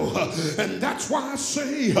tabernacle, and that's why I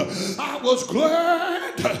say I was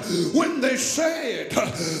glad when they said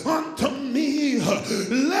unto me,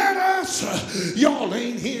 let us, y'all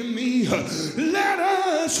ain't hear me, let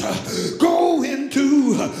us go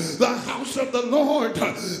into the house of the Lord.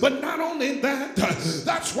 But not only that,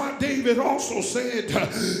 that's why David also said,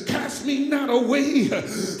 cast me not away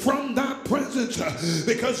from thy presence,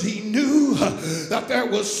 because he knew that there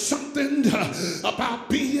was something about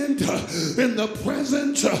being in the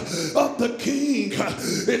presence of the King.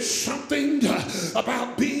 It's something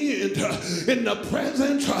about being in the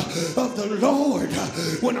presence of the Lord.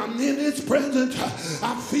 When I'm in his presence,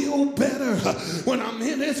 I feel better. When I'm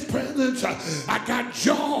in his presence, I got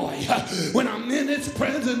joy. When I'm in his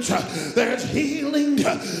presence, there's healing.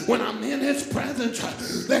 When I'm in his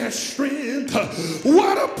presence, there's strength.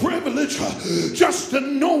 What a privilege just to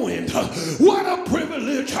know him. What a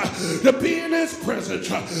privilege to be in his presence.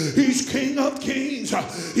 He's King of Kings.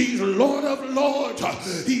 He's Lord of Lords.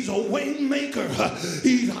 He's a way maker.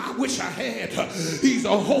 I wish I had. He's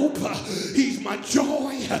a hope. He's my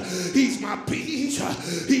joy. He's my peace.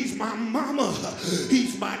 He's my mama.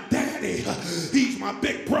 He's my daddy. He's my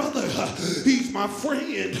big brother. He's my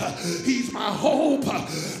friend. He's my hope.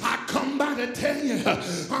 I come by to tell you,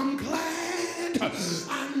 I'm glad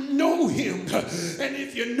I know him. And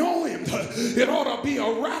if you know him, it ought to be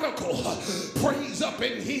a radical praise up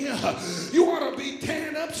in here. You ought to be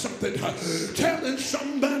tearing up something, telling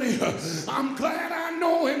somebody, I'm glad I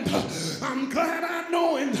know him. I'm glad I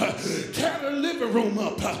know him. Tell a living living room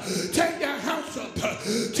up. Tear your house up.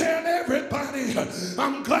 Tell everybody,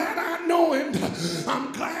 I'm glad I know him.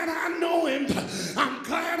 I'm glad I know him. I'm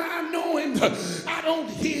glad I know him. I don't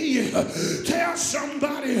hear you. Tell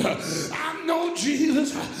somebody, I know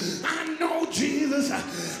Jesus. I know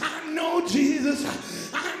Jesus. I know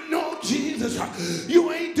Jesus. I know Jesus.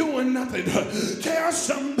 You ain't doing nothing. Tell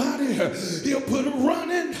somebody, he'll put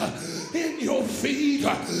running in your feet.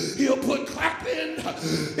 He'll put clapping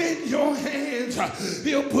in your hands.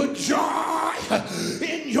 He'll put joy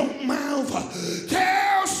in your mouth.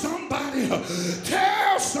 Tell somebody,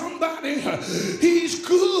 he's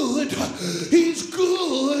good. He's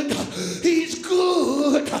good. He's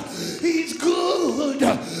good. He's good.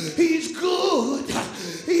 He's good.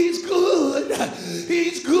 He's good.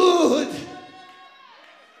 He's good.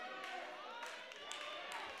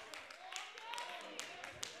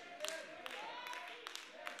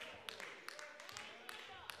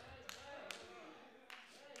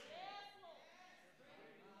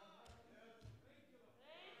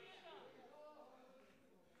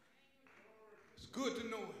 It's good to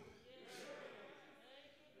know him,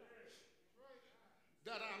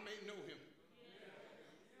 that I may know him.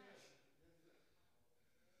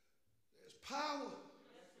 There's power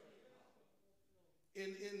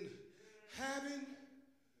in having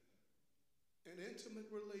an intimate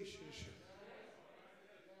relationship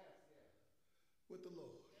with the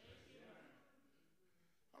Lord.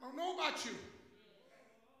 I don't know about you.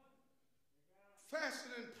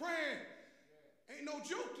 Fasting and praying ain't no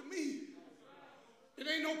joke to me. It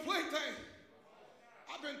ain't no plaything.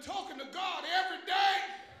 I've been talking to God every day,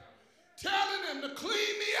 telling him to clean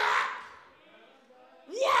me up.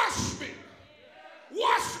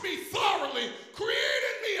 Wash me thoroughly,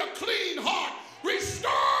 created me a clean heart,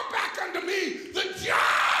 restore back unto me the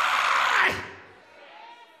joy.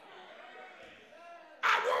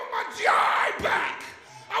 I want my joy back.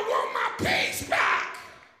 I want my peace back.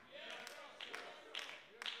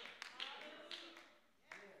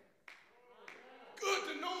 Good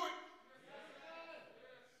to know it.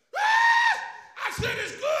 I said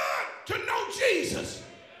it's good to know Jesus.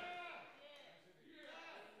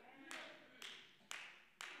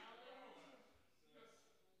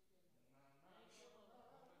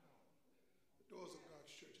 The doors of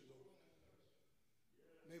God's church is open.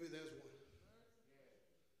 Maybe there's one.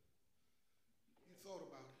 You thought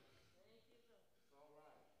about it.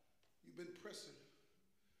 You've been pressing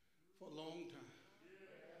for a long time.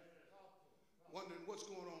 Wondering what's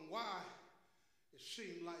going on, why it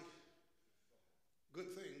seemed like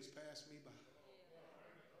good things passed me by.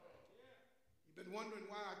 You've been wondering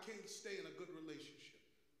why I can't stay in a good relationship,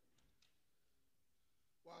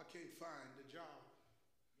 why I can't find the job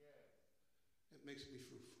that makes me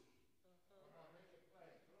fruitful.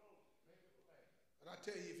 But I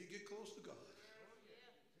tell you, if you get close to God,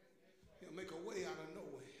 he'll make a way out of no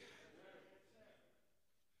way.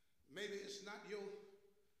 Maybe it's not the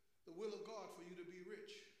will of God for you to be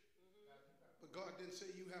rich. But God didn't say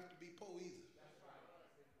you have to be poor either.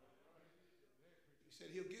 He said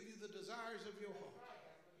he'll give you the desires of your heart.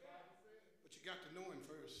 But you got to know him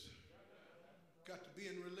first. Got to be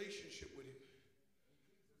in relationship with him.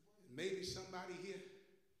 And maybe somebody here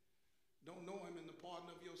don't know him in the pardon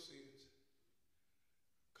of your sins.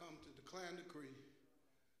 Come to declare and decree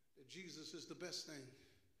that Jesus is the best thing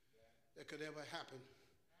that could ever happen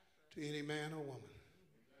to any man or woman.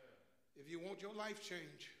 If you want your life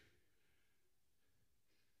change,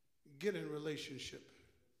 get in relationship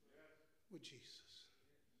with Jesus.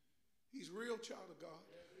 He's a real child of God.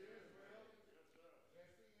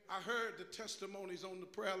 I heard the testimonies on the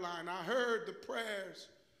prayer line. I heard the prayers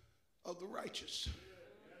of the righteous.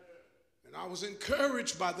 And I was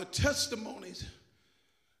encouraged by the testimonies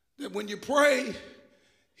that when you pray,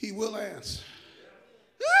 he will answer.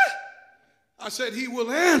 I said he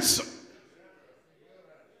will answer.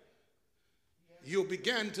 You'll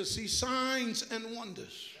begin to see signs and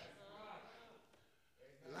wonders.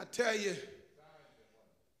 And I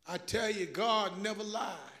tell you, God never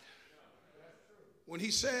lied. When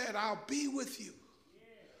he said, I'll be with you,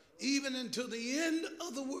 even until the end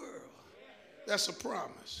of the world. That's a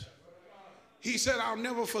promise. He said, I'll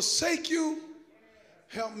never forsake you.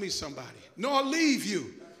 Help me, somebody. Nor leave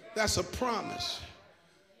you. That's a promise.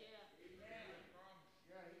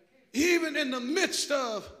 Even in the midst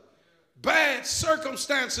of bad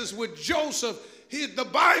circumstances with Joseph, the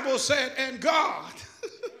Bible said, and God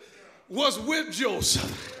was with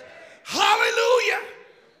Joseph. Hallelujah.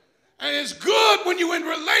 And it's good when you're in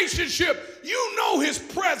relationship, you know his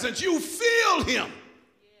presence, you feel him.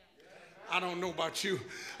 I don't know about you.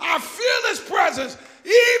 I feel his presence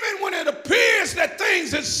even when it appears that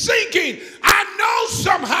things are sinking. I know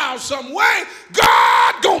somehow, some way,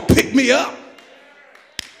 God gonna pick me up.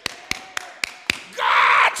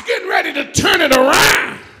 God's getting ready to turn it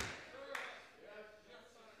around.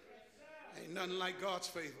 Ain't nothing like God's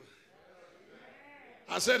favor.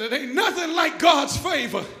 I said it ain't nothing like God's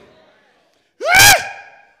favor.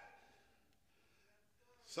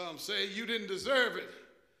 Some say you didn't deserve it,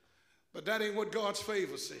 but that ain't what God's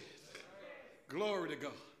favor says. Glory to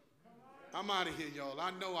God. I'm out of here, y'all.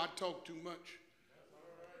 I know I talk too much,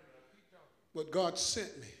 but God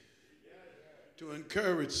sent me to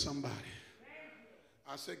encourage somebody.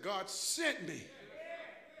 I said, God sent me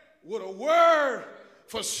with a word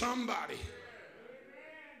for somebody.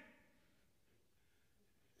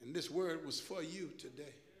 And this word was for you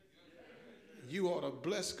today. You ought to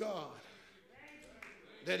bless God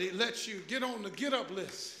that he lets you get on the get up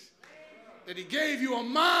list, that he gave you a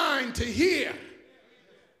mind to hear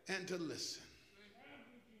and to listen.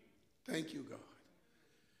 Thank you, God,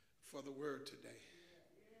 for the word today.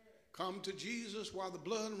 Come to Jesus while the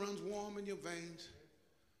blood runs warm in your veins.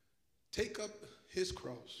 Take up his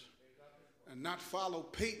cross and not follow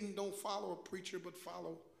Payton. Don't follow a preacher, but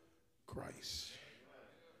follow Christ.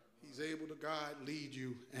 He's able to guide, lead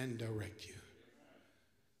you, and direct you.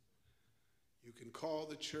 You can call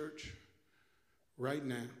the church right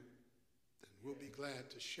now, and we'll be glad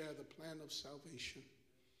to share the plan of salvation.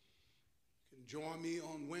 You can join me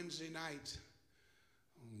on Wednesday night,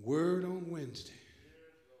 on Word on Wednesday,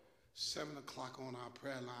 7 o'clock on our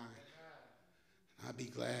prayer line. I'll be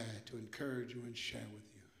glad to encourage you and share with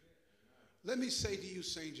you. Let me say to you,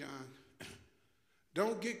 St. John,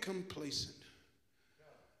 don't get complacent.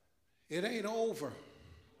 It ain't over.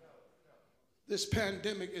 This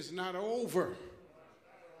pandemic is not over.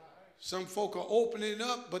 Some folk are opening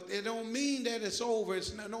up, but it don't mean that it's over.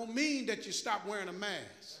 It don't mean that you stop wearing a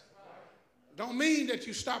mask. Don't mean that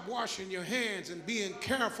you stop washing your hands and being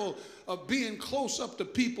careful of being close up to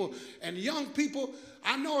people. And young people,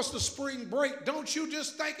 I know it's the spring break. Don't you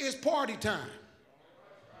just think it's party time.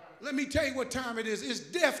 Let me tell you what time it is. It's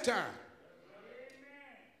death time.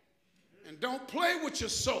 And don't play with your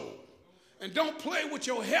soul. And don't play with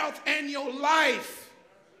your health and your life.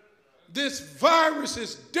 This virus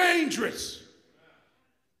is dangerous.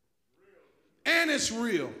 And it's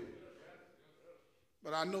real.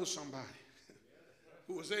 But I know somebody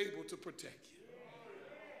who was able to protect you.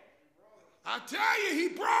 I tell you,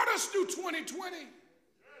 he brought us through 2020.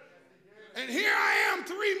 And here I am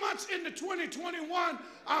 3 months into 2021.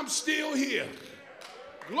 I'm still here.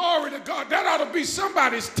 Glory to God. That ought to be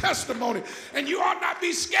somebody's testimony. And you ought not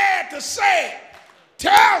be scared to say it.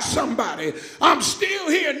 Tell somebody, I'm still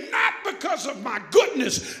here, not because of my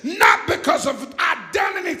goodness, not because of I've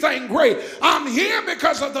done anything great. I'm here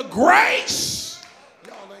because of the grace,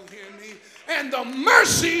 y'all ain't hearing me, and the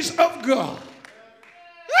mercies of God.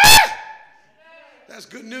 That's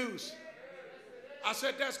good news. I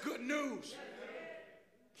said that's good news.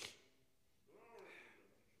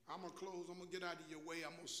 I'm going to close. I'm going to get out of your way.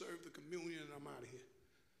 I'm going to serve the communion, and I'm out of here.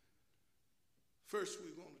 First,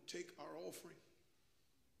 we're going to take our offering.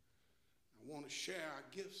 I want to share our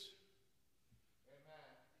gifts.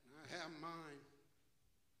 Amen. I have mine.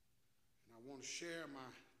 And I want to share my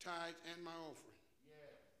tithe and my offering.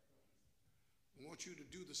 Yeah. I want you to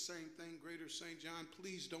do the same thing, Greater St. John.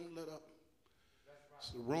 Please don't let up. It's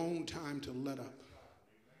the wrong time to let up.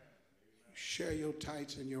 Share your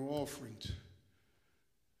tithes and your offerings.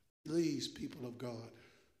 Please, people of God,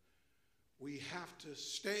 we have to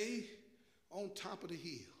stay on top of the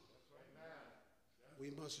hill.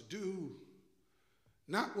 We must do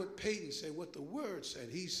not what Payton said, what the word said.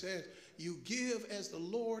 He said, you give as the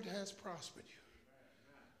Lord has prospered you.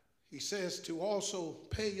 He says to also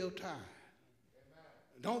pay your tithe.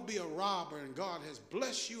 Don't be a robber, and God has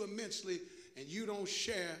blessed you immensely, and you don't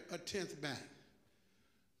share a tenth back.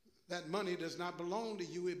 That money does not belong to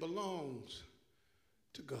you. It belongs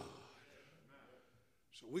to God.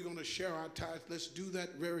 So we're going to share our tithes. Let's do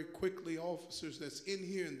that very quickly, officers that's in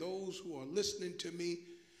here and those who are listening to me.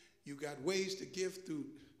 You got ways to give through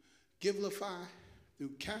Givelify,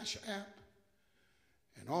 through Cash App,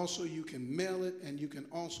 and also you can mail it, and you can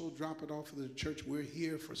also drop it off at the church. We're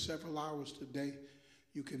here for several hours today.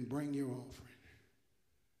 You can bring your offering.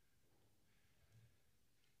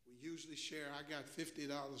 We usually share, I got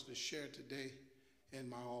 $50 to share today in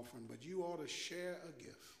my offering, but you ought to share a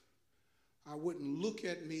gift. I wouldn't look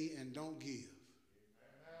at me and don't give.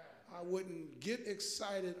 I wouldn't get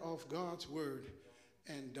excited off God's word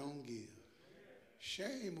and don't give.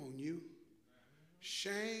 Shame on you.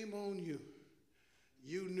 Shame on you.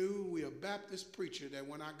 You knew we a Baptist preacher that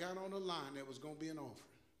when I got on the line there was going to be an offering.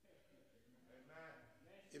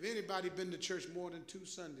 If anybody been to church more than 2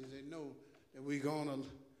 Sundays, they know that we're going to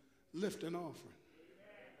lift an offering.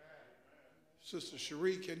 Sister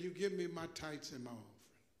Cherie, can you give me my tithes and my offering?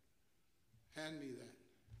 Hand me that.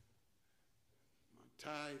 My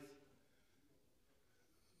tithe.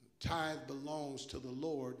 The tithe belongs to the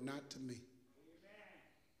Lord, not to me.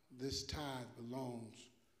 This tithe belongs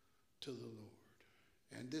to the Lord.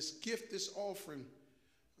 And this gift, this offering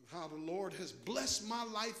of how the Lord has blessed my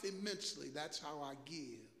life immensely, that's how I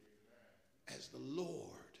give, as the Lord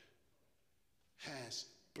has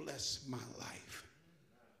blessed my life.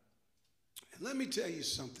 And let me tell you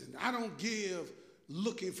something. I don't give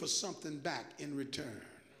looking for something back in return.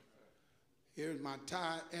 Here's my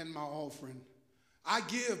tithe and my offering. I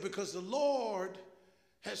give because the Lord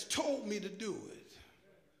has told me to do it.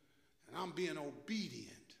 And I'm being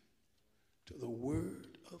obedient to the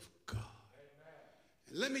word of God.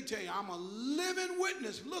 And let me tell you, I'm a living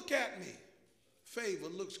witness. Look at me. Favor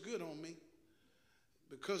looks good on me.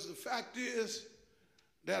 Because the fact is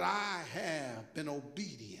that I have been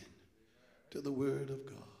obedient to the word of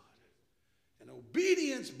God. And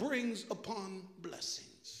obedience brings upon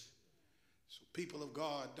blessings. So people of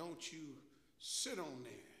God, don't you sit on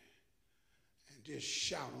there and just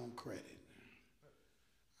shout on credit.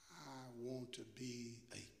 I want to be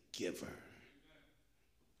a giver.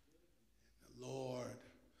 The Lord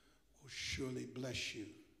will surely bless you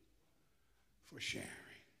for sharing.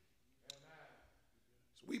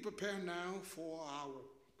 So we prepare now for our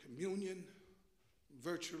communion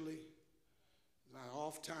virtually. As I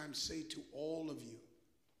oftentimes say to all of you,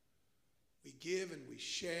 we give and we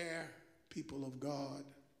share, people of God.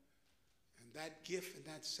 And that gift and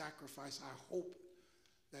that sacrifice, I hope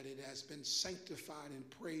that it has been sanctified and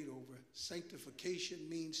prayed over. Sanctification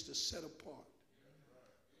means to set apart.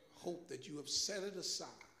 I hope that you have set it aside.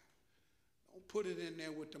 Don't put it in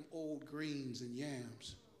there with them old greens and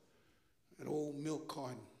yams, that old milk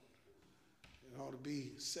carton. It ought to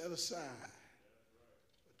be set aside.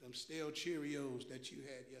 But them stale Cheerios that you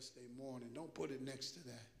had yesterday morning, don't put it next to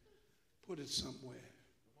that. Put it somewhere.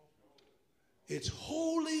 It's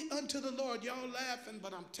holy unto the Lord. Y'all laughing,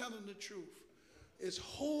 but I'm telling the truth. It's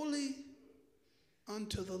holy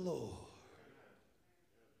unto the Lord.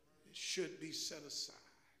 It should be set aside.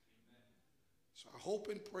 So I hope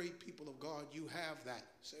and pray, people of God, you have that.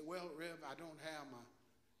 Say, well, Rev, I don't have my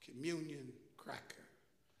communion cracker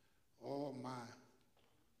or my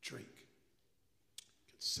drink.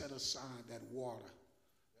 You can set aside that water,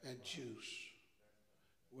 that juice,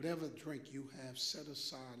 whatever drink you have set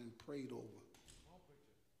aside and prayed over.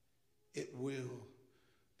 It will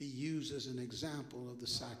be used as an example of the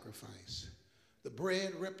sacrifice. The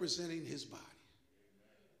bread representing his body,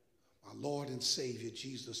 our Lord and Savior,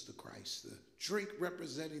 Jesus the Christ. The drink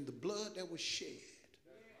representing the blood that was shed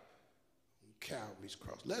on Calvary's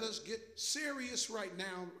cross. Let us get serious right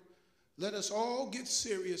now. Let us all get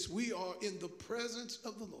serious. We are in the presence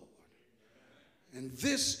of the Lord. And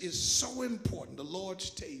this is so important, the Lord's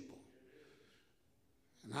table.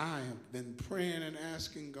 And I have been praying and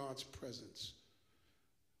asking God's presence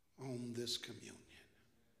on this communion.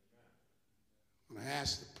 I'm going to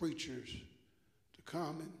ask the preachers to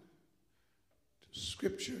come and to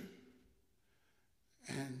scripture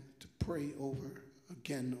and to pray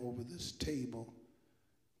again over this table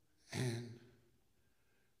and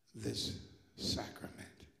this sacrament.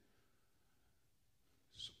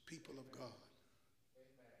 So people of God,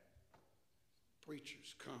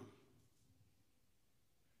 preachers, come.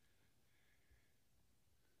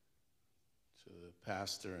 To the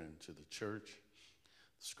pastor and to the church.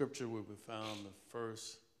 The scripture will be found in 1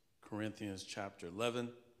 Corinthians chapter 11,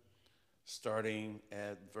 starting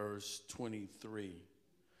at verse 23.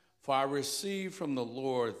 For I received from the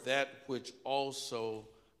Lord that which also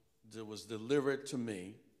was delivered to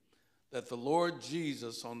me, that the Lord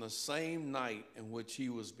Jesus, on the same night in which he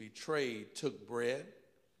was betrayed, took bread,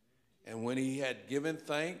 and when he had given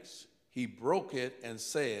thanks, he broke it and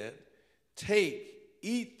said, "Take,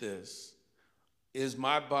 eat this, is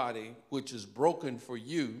my body, which is broken for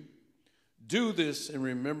you. Do this in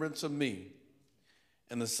remembrance of me."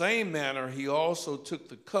 In the same manner, he also took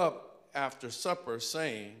the cup after supper,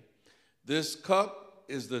 saying, "This cup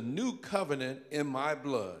is the new covenant in my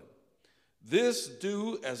blood. This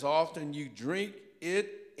do as often you drink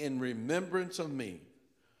it in remembrance of me.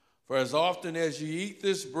 For as often as you eat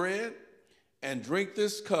this bread and drink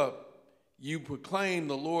this cup, you proclaim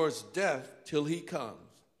the Lord's death till he comes.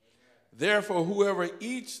 Therefore, whoever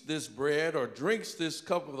eats this bread or drinks this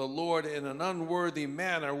cup of the Lord in an unworthy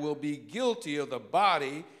manner will be guilty of the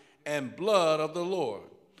body and blood of the Lord.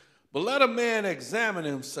 But let a man examine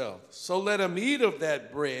himself, so let him eat of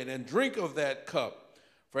that bread and drink of that cup.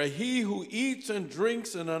 For he who eats and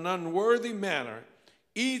drinks in an unworthy manner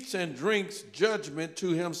eats and drinks judgment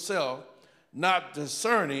to himself, not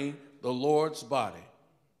discerning the Lord's body.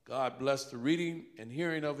 God bless the reading and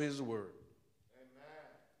hearing of his word.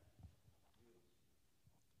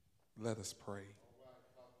 Let us pray.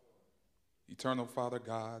 Eternal Father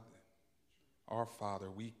God, our Father,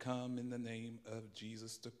 we come in the name of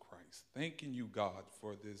Jesus the Christ, thanking you, God,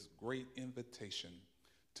 for this great invitation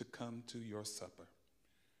to come to your supper.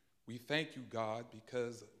 We thank you, God,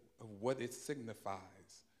 because of what it signifies,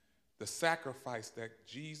 the sacrifice that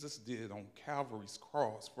Jesus did on Calvary's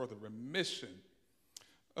cross for the remission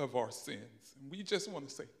of our sins. And we just want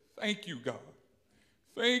to say thank you, God.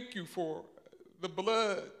 Thank you for the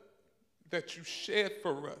blood that you shed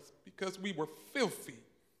for us, because we were filthy,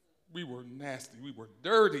 we were nasty, we were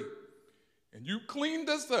dirty, and you cleaned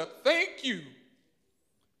us up. Thank you.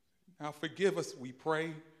 Now forgive us, we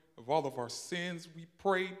pray, of all of our sins. We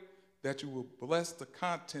pray that you will bless the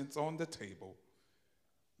contents on the table.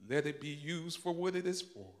 Let it be used for what it is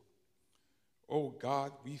for. Oh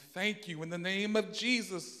God, we thank you in the name of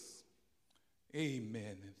Jesus.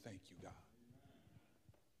 Amen, and thank you, God.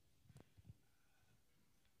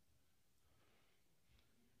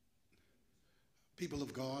 People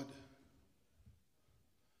of God,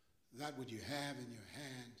 that what you have in your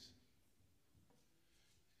hands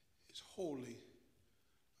is holy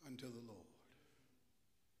unto the Lord.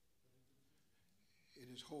 It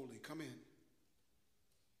is holy. Come in.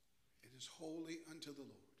 It is holy unto the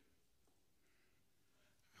Lord.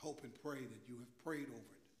 I hope and pray that you have prayed over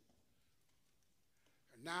it.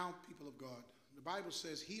 And now, people of God, the Bible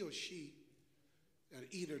says he or she that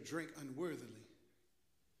eat or drink unworthily,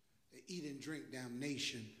 they eat and drink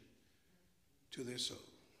damnation to their soul.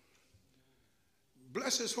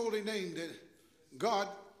 Bless his holy name that God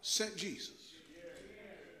sent Jesus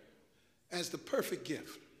as the perfect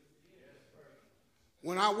gift.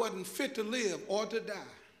 When I wasn't fit to live or to die,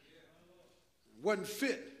 wasn't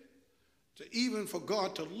fit to even for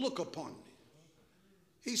God to look upon me,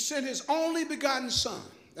 he sent his only begotten son.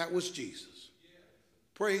 That was Jesus.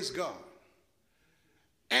 Praise God.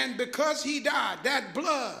 And because he died, that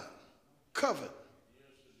blood covered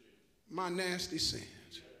my nasty sins.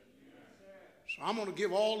 So I'm going to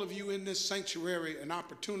give all of you in this sanctuary an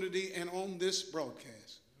opportunity and on this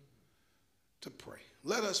broadcast to pray.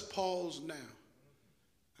 Let us pause now.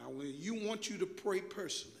 Now, we want you to pray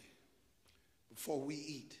personally before we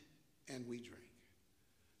eat and we drink.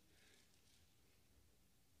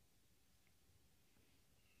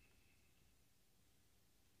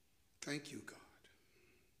 Thank you, God.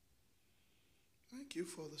 Thank you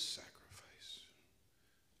for the sacrifice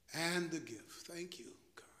and the gift. Thank you,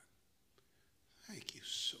 God. Thank you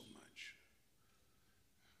so much.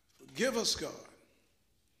 Forgive us, God.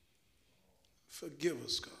 Forgive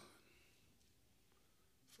us, God.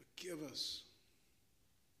 Forgive us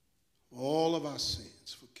for all of our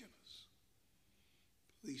sins. Forgive us.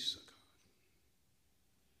 Please, God.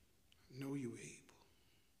 I know you're able.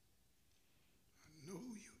 I know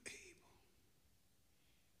you're able.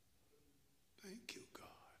 Thank you, God.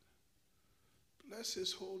 Bless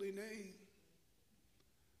his holy name.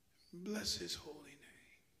 Bless his holy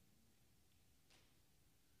name.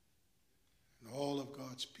 And all of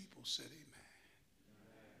God's people said amen.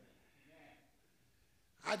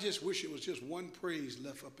 I just wish it was just one praise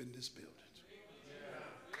left up in this building.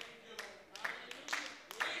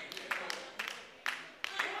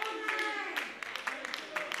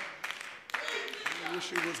 I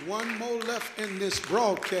wish it was one more left in this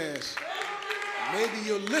broadcast. Maybe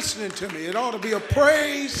you're listening to me. It ought to be a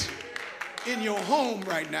praise in your home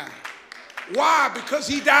right now. Why? Because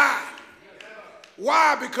he died.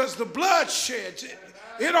 Why? Because the blood sheds.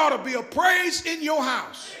 It ought to be a praise in your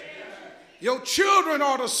house. Your children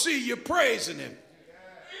ought to see you praising him.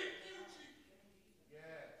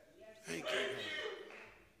 Thank you,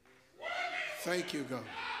 God. Thank you, God.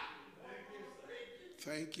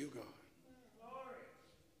 Thank you, God.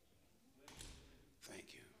 Thank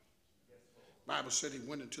you. The Bible said he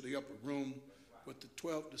went into the upper room with the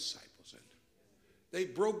 12 disciples, and they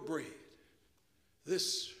broke bread.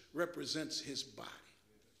 This represents his body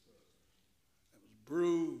that was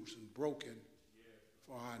bruised and broken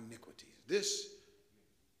for our iniquities. This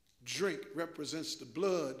drink represents the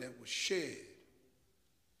blood that was shed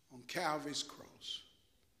on Calvary's cross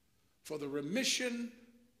for the remission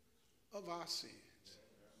of our sins.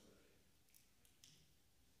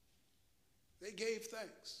 They gave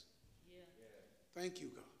thanks. Thank you,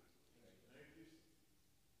 God.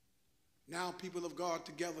 Now, people of God,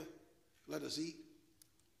 together, let us eat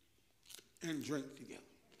and drink together.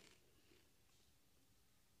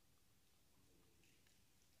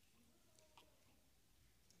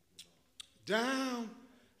 down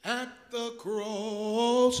at the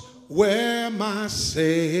cross where my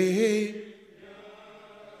Savior,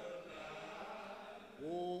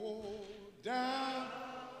 oh, down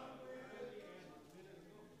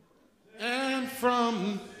and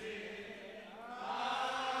from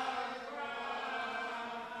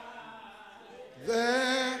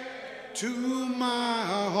there to my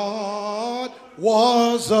heart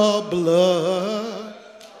was a blood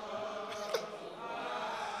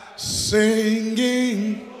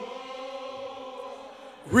singing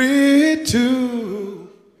to.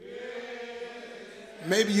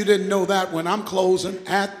 Maybe you didn't know that when I'm closing.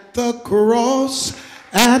 At the cross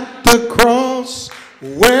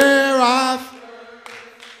where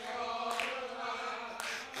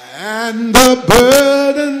and the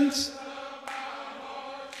burdens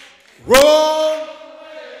roll.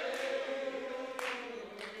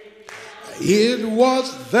 It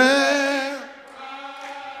was there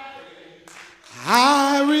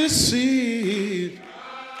I received,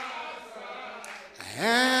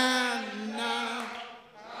 and now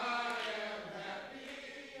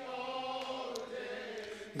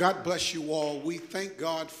God bless you all. We thank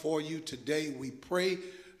God for you today. We pray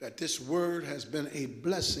that this word has been a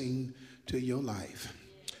blessing to your life.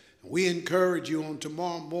 We encourage you on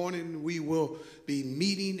tomorrow morning. We will be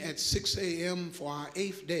meeting at 6 a.m. for our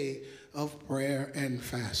 8th day of prayer and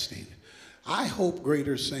fasting. I hope,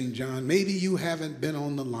 Greater St. John, maybe you haven't been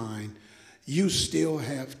on the line. You still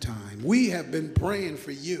have time. We have been praying for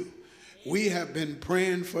you. We have been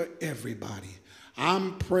praying for everybody.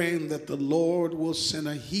 I'm praying that the Lord will send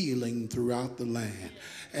a healing throughout the land.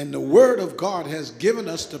 And the word of God has given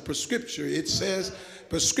us the prescription. It says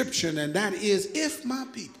prescription, and that is, if my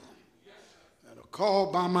people that are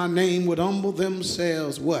called by my name would humble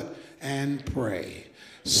themselves, what? And pray.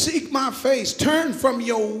 Seek my face. Turn from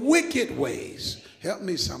your wicked ways. Help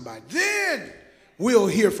me, somebody. Then we'll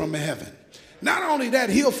hear from heaven. Not only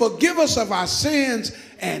that, he'll forgive us of our sins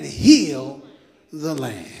and heal the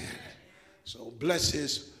land. So bless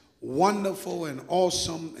his wonderful and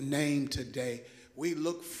awesome name today. We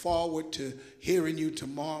look forward to hearing you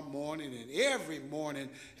tomorrow morning and every morning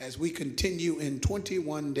as we continue in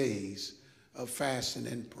 21 days of fasting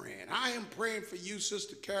and praying. I am praying for you,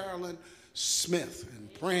 Sister Carolyn Smith, and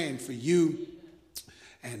praying for you,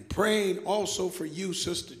 and praying also for you,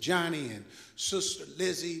 Sister Johnny and Sister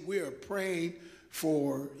Lizzie. We are praying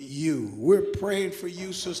for you. We're praying for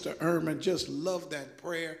you, Sister Irma. Just love that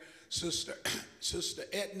prayer. Sister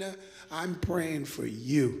Edna, I'm praying for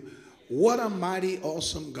you. What a mighty,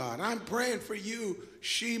 awesome God. I'm praying for you,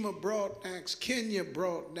 Shema Broadnax, Kenya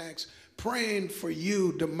Broadnax, praying for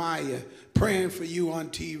you, Demaya, praying for you,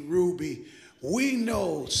 Auntie Ruby. We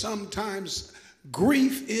know sometimes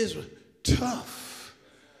grief is tough,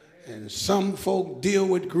 and some folk deal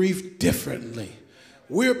with grief differently.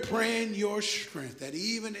 We're praying your strength, that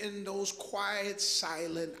even in those quiet,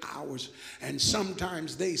 silent hours, and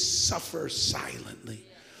sometimes they suffer silently,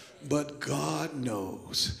 but God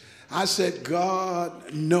knows. I said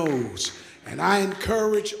God knows, and I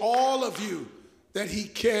encourage all of you that he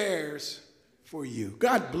cares for you.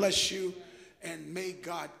 God bless you, and may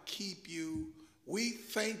God keep you. We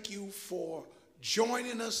thank you for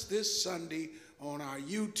joining us this Sunday on our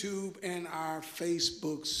YouTube and our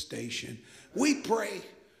Facebook station. We pray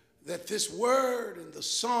that this word and the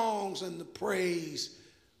songs and the praise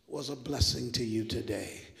was a blessing to you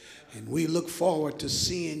today. And we look forward to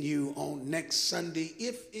seeing you on next Sunday,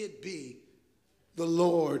 if it be the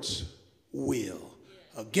Lord's will.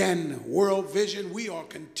 Again, World Vision, we are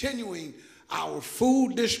continuing our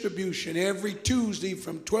food distribution every Tuesday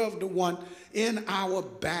from 12 to 1 in our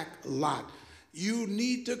back lot. You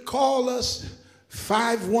need to call us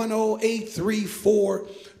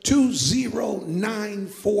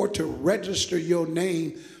 510-834-2094 to register your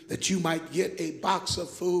name, that you might get a box of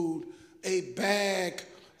food, a bag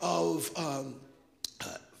of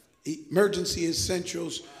emergency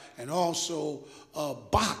essentials, and also a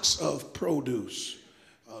box of produce.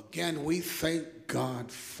 Again, we thank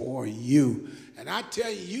God for you. And I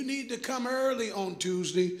tell you, you need to come early on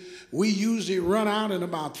Tuesday. We usually run out in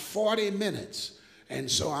about 40 minutes. And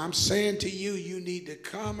so I'm saying to you, you need to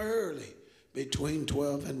come early between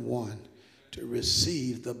 12 and 1 to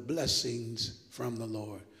receive the blessings from the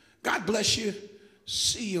Lord. God bless you.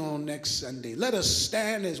 See you on next Sunday. Let us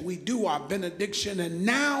stand as we do our benediction. And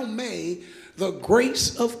now may the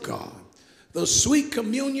grace of God, the sweet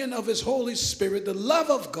communion of his Holy Spirit, the love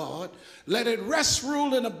of God, let it rest,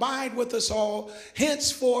 rule, and abide with us all,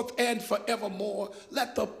 henceforth and forevermore.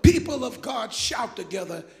 Let the people of God shout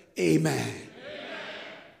together, amen.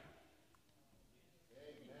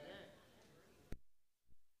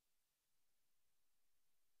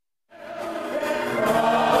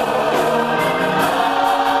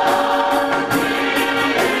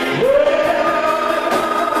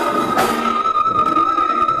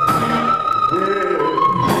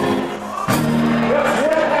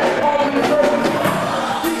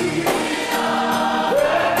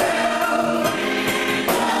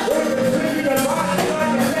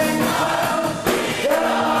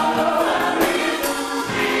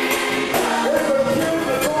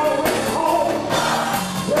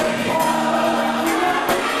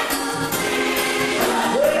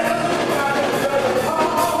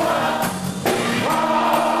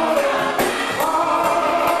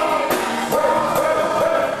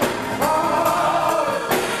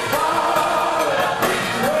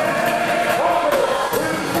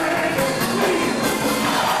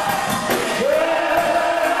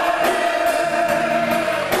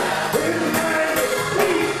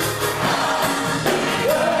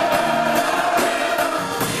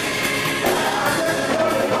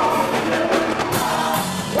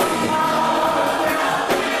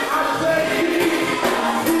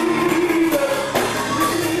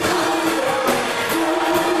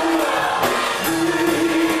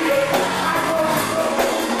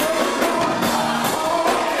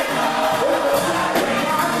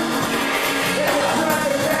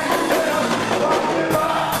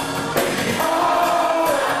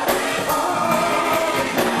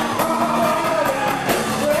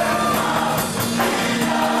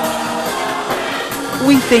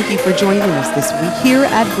 We thank you for joining us this week here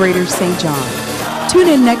at Greater St. John.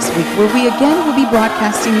 Tune in next week where we again will be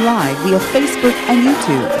broadcasting live via Facebook and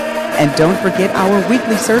YouTube. And don't forget our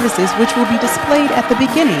weekly services, which will be displayed at the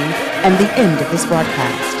beginning and the end of this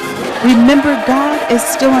broadcast. Remember, God is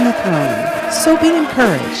still on the throne, so be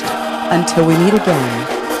encouraged. Until we meet again,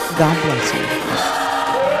 God bless you.